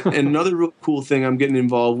 thanks. And another real cool thing I'm getting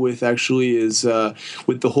involved with actually is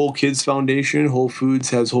with the Whole Kids Foundation. Whole Foods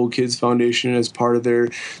has Whole Kids Foundation as part of their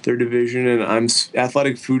division, and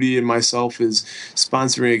Athletic Foodie and myself is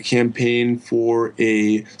sponsoring a campaign for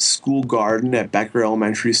a school garden at Becker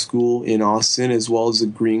Elementary School in Austin, as well as a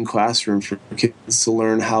green classroom for kids to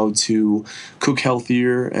learn how to cook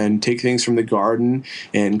healthier and take things from the garden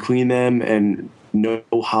and clean them and know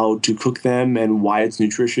how to cook them and why it's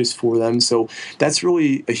nutritious for them. So that's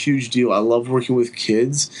really a huge deal. I love working with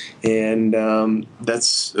kids, and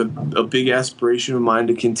that's a big aspiration of mine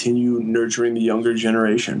to continue nurturing the younger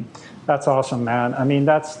generation. That's awesome, man.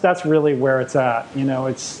 That's really where it's at.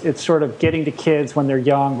 It's sort of getting to kids when they're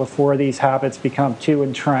young before these habits become too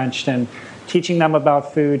entrenched, and teaching them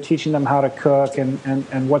about food, teaching them how to cook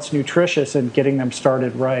and what's nutritious, and getting them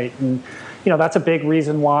started right. And that's a big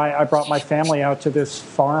reason why I brought my family out to this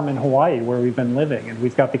farm in Hawaii where we've been living. And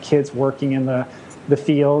we've got the kids working in the the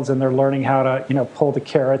fields, and they're learning how to, pull the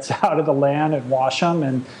carrots out of the land and wash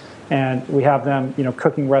them. And we have them,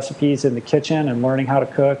 cooking recipes in the kitchen and learning how to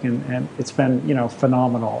cook. And it's been,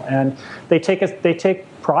 phenomenal. And they take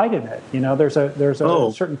pride in it. There's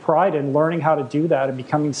a certain pride in learning how to do that and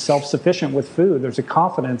becoming self-sufficient with food. There's a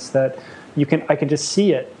confidence that I can just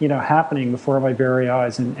see it, happening before my very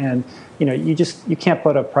eyes. And you can't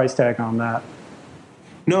put a price tag on that.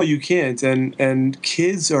 No, you can't. And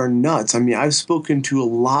kids are nuts. I mean, I've spoken to a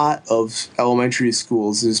lot of elementary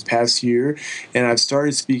schools this past year, and I've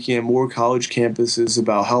started speaking at more college campuses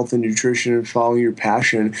about health and nutrition and following your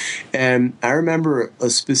passion. And I remember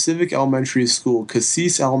a specific elementary school,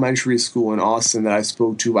 Cuisine Elementary School in Austin, that I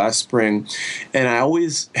spoke to last spring. And I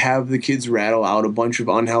always have the kids rattle out a bunch of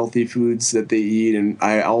unhealthy foods that they eat, and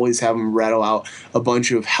I always have them rattle out a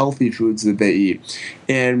bunch of healthy foods that they eat.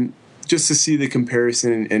 And just to see the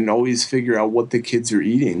comparison and always figure out what the kids are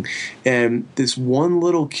eating. And this one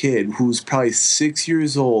little kid who's probably 6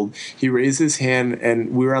 years old, he raised his hand,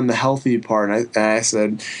 and we were on the healthy part, and I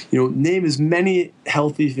said, name as many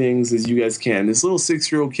healthy things as you guys can. This little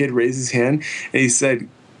 6-year-old kid raised his hand, and he said,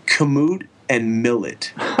 kamut and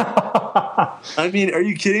millet. I mean, are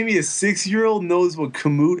you kidding me? A 6-year-old knows what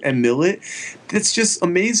kamut and millet? That's just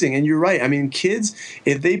amazing. And you're right. I mean, kids,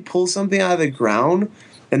 if they pull something out of the ground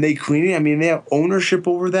and they clean it, I mean, they have ownership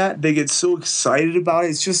over that. They get so excited about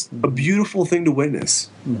it. It's just a beautiful thing to witness.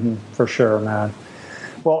 Mm-hmm. For sure, man.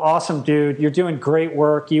 Well, awesome, dude. You're doing great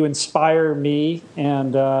work. You inspire me.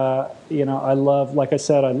 And, I love, like I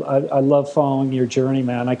said, I love following your journey,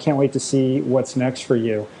 man. I can't wait to see what's next for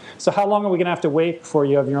you. So how long are we going to have to wait before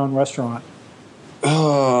you have your own restaurant?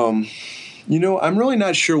 I'm really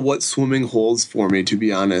not sure what swimming holds for me, to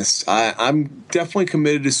be honest. I'm definitely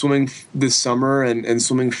committed to swimming this summer and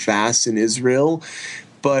swimming fast in Israel,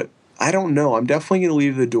 but I don't know. I'm definitely going to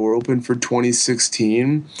leave the door open for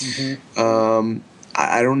 2016. Mm-hmm.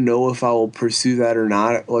 I don't know if I will pursue that or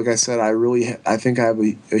not. Like I said, I think I have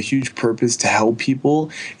a huge purpose to help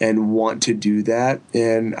people and want to do that.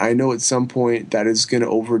 And I know at some point that is going to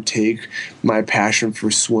overtake my passion for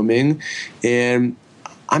swimming. And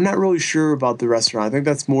I'm not really sure about the restaurant. I think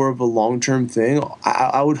that's more of a long-term thing.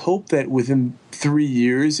 I would hope that within 3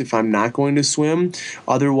 years, if I'm not going to swim.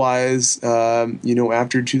 Otherwise,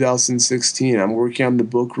 after 2016, I'm working on the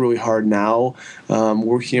book really hard now.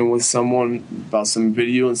 Working with someone about some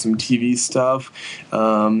video and some TV stuff.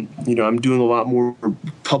 I'm doing a lot more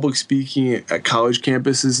public speaking at college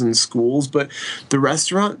campuses and schools. But the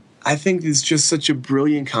restaurant, I think it's just such a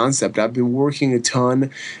brilliant concept. I've been working a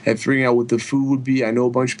ton at figuring out what the food would be. I know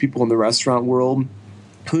a bunch of people in the restaurant world.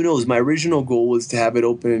 Who knows? My original goal was to have it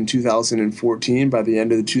open in 2014, by the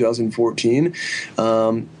end of 2014.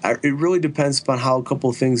 It really depends upon how a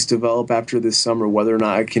couple of things develop after this summer, whether or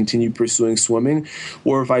not I continue pursuing swimming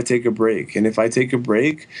or if I take a break. And if I take a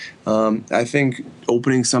break, I think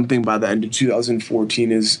opening something by the end of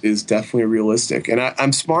 2014 is definitely realistic. And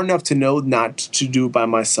I'm smart enough to know not to do it by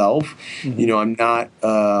myself. Mm-hmm. I'm not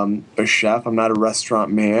a chef. I'm not a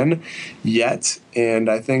restaurant man yet. And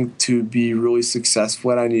I think to be really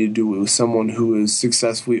successful, I need to do it with someone who has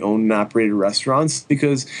successfully owned and operated restaurants.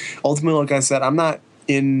 Because ultimately, like I said, I'm not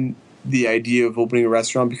in the idea of opening a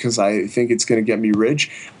restaurant because I think it's going to get me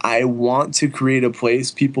rich. I want to create a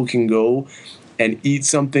place people can go and eat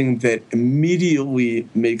something that immediately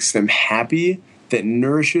makes them happy, that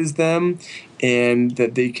nourishes them, and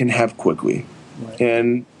that they can have quickly. Right.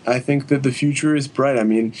 And I think that the future is bright. I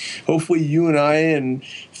mean, hopefully you and I and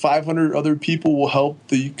 500 other people will help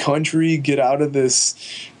the country get out of this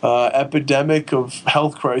epidemic of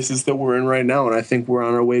health crisis that we're in right now, and I think we're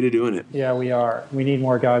on our way to doing it. Yeah, we are. We need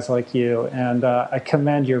more guys like you, and I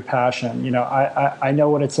commend your passion. I know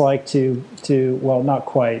what it's like to well, not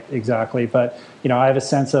quite exactly, but I have a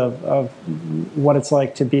sense of what it's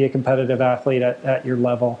like to be a competitive athlete at your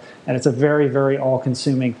level, and it's a very, very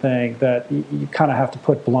all-consuming thing that you kind of have to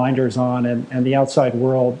put blinders on, and the outside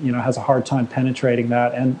world, has a hard time penetrating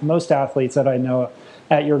that. And most athletes that I know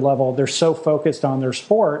at your level, they're so focused on their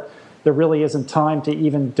sport, there really isn't time to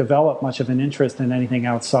even develop much of an interest in anything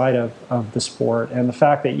outside of the sport. And the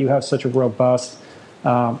fact that you have such a robust,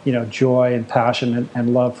 joy and passion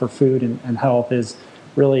and love for food and health is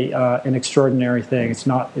really an extraordinary thing. It's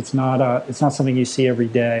not something you see every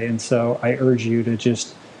day. And so I urge you to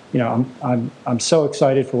just, I'm so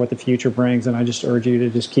excited for what the future brings, and I just urge you to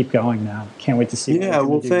just keep going now. Can't wait to see. Yeah,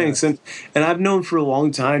 well, thanks. And I've known for a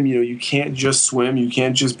long time, you can't just swim, you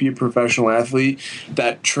can't just be a professional athlete.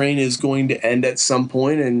 That train is going to end at some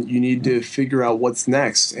point, and you need to figure out what's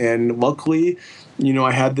next. And luckily,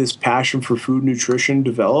 I had this passion for food nutrition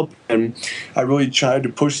develop, and I really tried to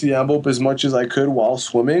push the envelope as much as I could while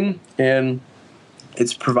swimming, and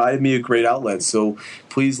it's provided me a great outlet. So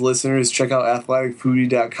please, listeners, check out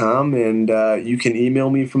athleticfoodie.com, and you can email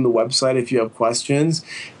me from the website if you have questions.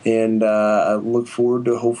 And I look forward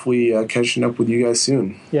to hopefully catching up with you guys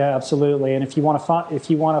soon. Yeah, absolutely. And if you want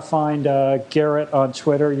to find Garret on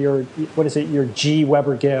Twitter, you're G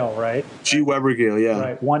Weber-Gale, right? G Weber-Gale, yeah.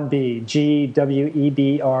 Right, 1B,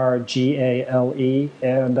 GWEBRGALE.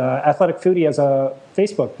 And Athletic Foodie has a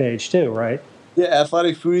Facebook page too, right? Yeah,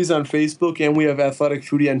 Athletic Foodie's on Facebook, and we have Athletic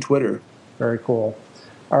Foodie on Twitter. Very cool.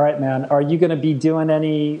 All right, man. Are you going to be doing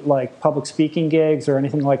any public speaking gigs or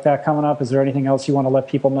anything like that coming up? Is there anything else you want to let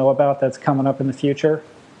people know about that's coming up in the future?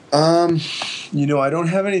 I don't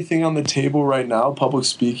have anything on the table right now, public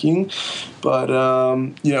speaking, but,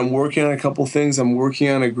 I'm working on a couple things. I'm working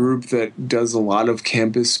on a group that does a lot of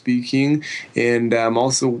campus speaking, and I'm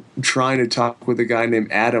also trying to talk with a guy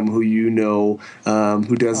named Adam, who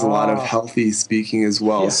who does a lot of healthy speaking as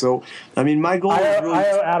well. Yeah. So, my goal is really...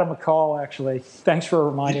 I owe Adam a call, actually. Thanks for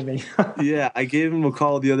reminding me. Yeah, I gave him a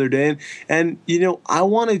call the other day, and I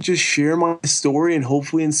want to just share my story and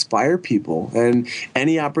hopefully inspire people, and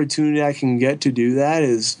any opportunity I can get to do that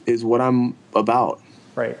is what I'm about.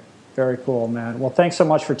 Right. Very cool, man. Well, thanks so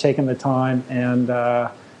much for taking the time, and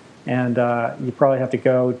you probably have to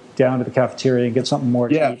go down to the cafeteria and get something more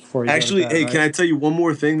to eat before you actually, go to bed, right? Can I tell you one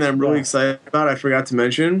more thing that I'm really excited about? I forgot to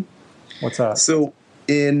mention. What's that? So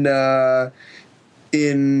in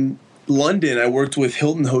London, I worked with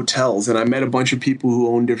Hilton Hotels, and I met a bunch of people who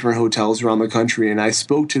own different hotels around the country. And I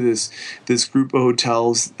spoke to this group of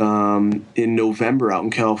hotels in November out in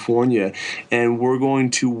California, and we're going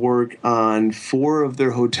to work on 4 of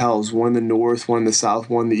their hotels: one in the north, one in the south,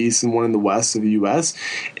 one in the east, and one in the west of the U.S.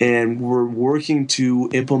 And we're working to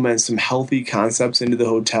implement some healthy concepts into the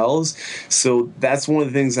hotels. So that's one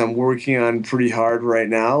of the things I'm working on pretty hard right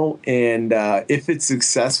now. And if it's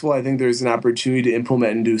successful, I think there's an opportunity to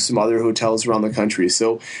implement and do some other hotels around the country.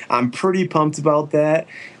 So I'm pretty pumped about that,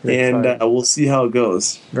 and we'll see how it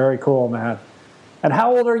goes. Very cool, man. And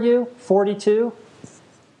how old are you? 42?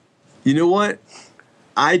 You know what?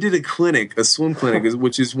 I did a swim clinic,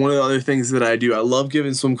 which is one of the other things that I do. I love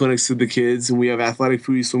giving swim clinics to the kids, and we have Athletic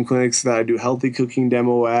Foodie swim clinics that I do healthy cooking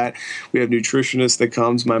demo at. We have nutritionists that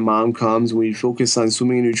comes. My mom comes. We focus on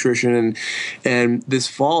swimming and nutrition. And this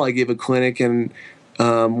fall, I gave a clinic, and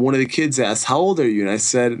one of the kids asked, "How old are you?" And I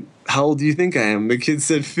said, "How old do you think I am?" The kid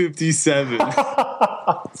said 57.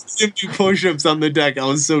 Did do push-ups on the deck. I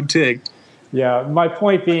was so ticked. Yeah, my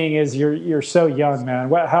point being is you're so young, man.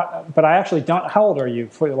 But I actually don't. How old are you?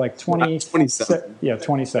 For 27. Yeah,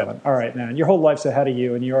 27. All right, man. Your whole life's ahead of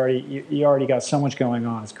you, and you already got so much going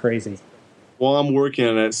on. It's crazy. Well, I'm working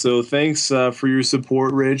on it. So thanks for your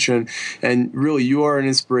support, Rich, and really, you are an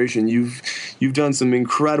inspiration. You've done some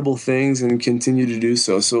incredible things and continue to do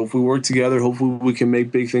so. So if we work together, hopefully we can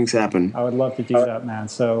make big things happen. I would love to do that, man.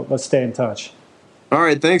 So let's stay in touch. All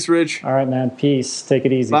right. Thanks, Rich. All right, man. Peace. Take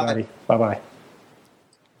it easy, buddy. Bye-bye.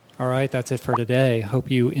 All right. That's it for today. Hope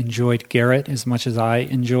you enjoyed Garret as much as I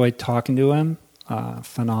enjoyed talking to him.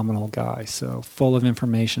 Phenomenal guy. So full of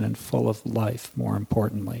information and full of life, more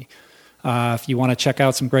importantly. If you want to check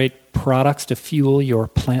out some great products to fuel your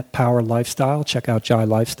plant power lifestyle, check out Jai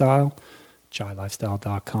Lifestyle,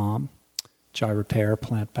 jailifestyle.com. Jai Repair,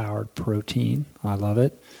 plant-powered protein. I love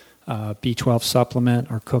it. B12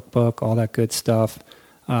 supplement or cookbook, all that good stuff.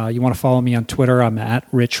 You want to follow me on Twitter, I'm at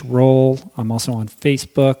Rich Roll. I'm also on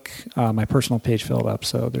Facebook. My personal page filled up,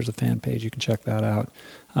 so there's a fan page. You can check that out.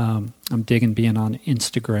 I'm digging being on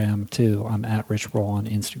Instagram, too. I'm at Rich Roll on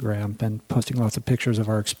Instagram. Been posting lots of pictures of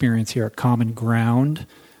our experience here at Common Ground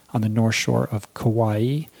on the North Shore of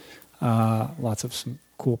Kauai. Lots of some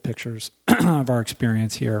cool pictures of our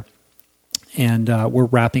experience here. And we're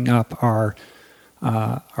wrapping up our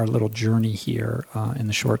little journey here in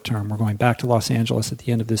the short term. We're going back to Los Angeles at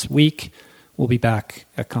the end of this week. We'll be back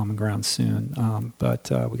at Common Ground soon, but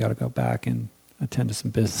we got to go back and attend to some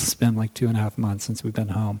business. It's been like 2.5 months since we've been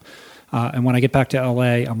home. And when I get back to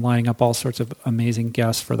LA, I'm lining up all sorts of amazing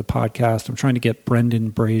guests for the podcast. I'm trying to get Brendan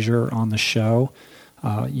Brazier on the show.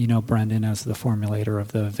 You know Brendan as the formulator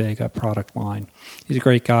of the Vega product line. He's a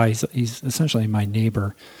great guy. He's essentially my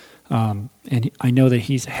neighbor. And I know that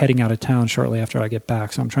he's heading out of town shortly after I get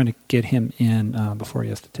back, so I'm trying to get him in before he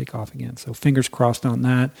has to take off again. So fingers crossed on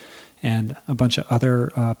that, and a bunch of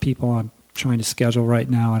other people I'm trying to schedule right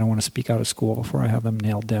now. I don't want to speak out of school before I have them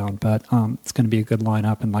nailed down, but it's going to be a good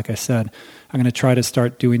lineup. And like I said, I'm going to try to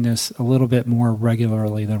start doing this a little bit more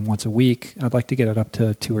regularly than once a week. I'd like to get it up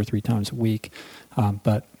to 2 or 3 times a week,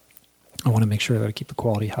 but I want to make sure that I keep the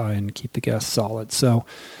quality high and keep the guests solid. So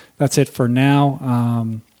that's it for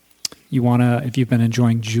now. If you've been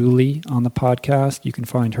enjoying Julie on the podcast, you can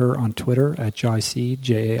find her on Twitter at Jaiseed,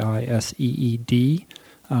 Jaiseed.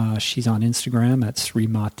 She's on Instagram at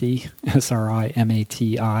Srimati,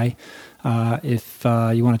 Srimati. If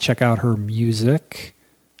you want to check out her music,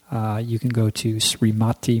 you can go to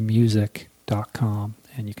srimatimusic.com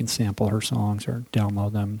and you can sample her songs or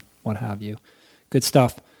download them, what have you. Good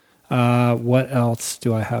stuff. What else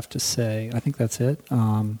do I have to say? I think that's it.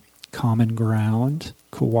 Common Ground,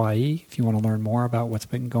 Kauai, if you want to learn more about what's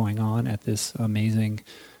been going on at this amazing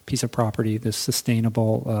piece of property, this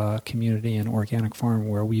sustainable community and organic farm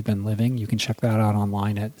where we've been living, you can check that out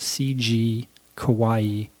online at cgkauai.net.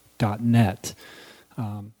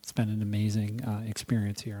 It's been an amazing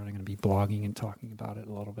experience here, and I'm going to be blogging and talking about it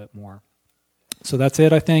a little bit more. So that's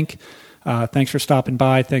it, I think. Thanks for stopping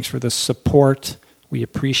by. Thanks for the support. We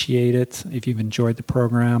appreciate it. If you've enjoyed the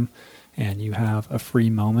program and you have a free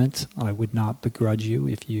moment, I would not begrudge you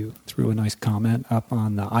if you threw a nice comment up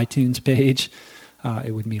on the iTunes page.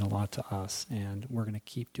 It would mean a lot to us, and we're going to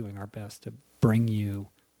keep doing our best to bring you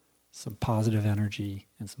some positive energy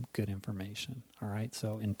and some good information. All right,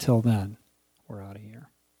 so until then, we're out of here.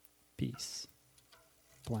 Peace.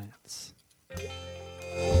 Plants.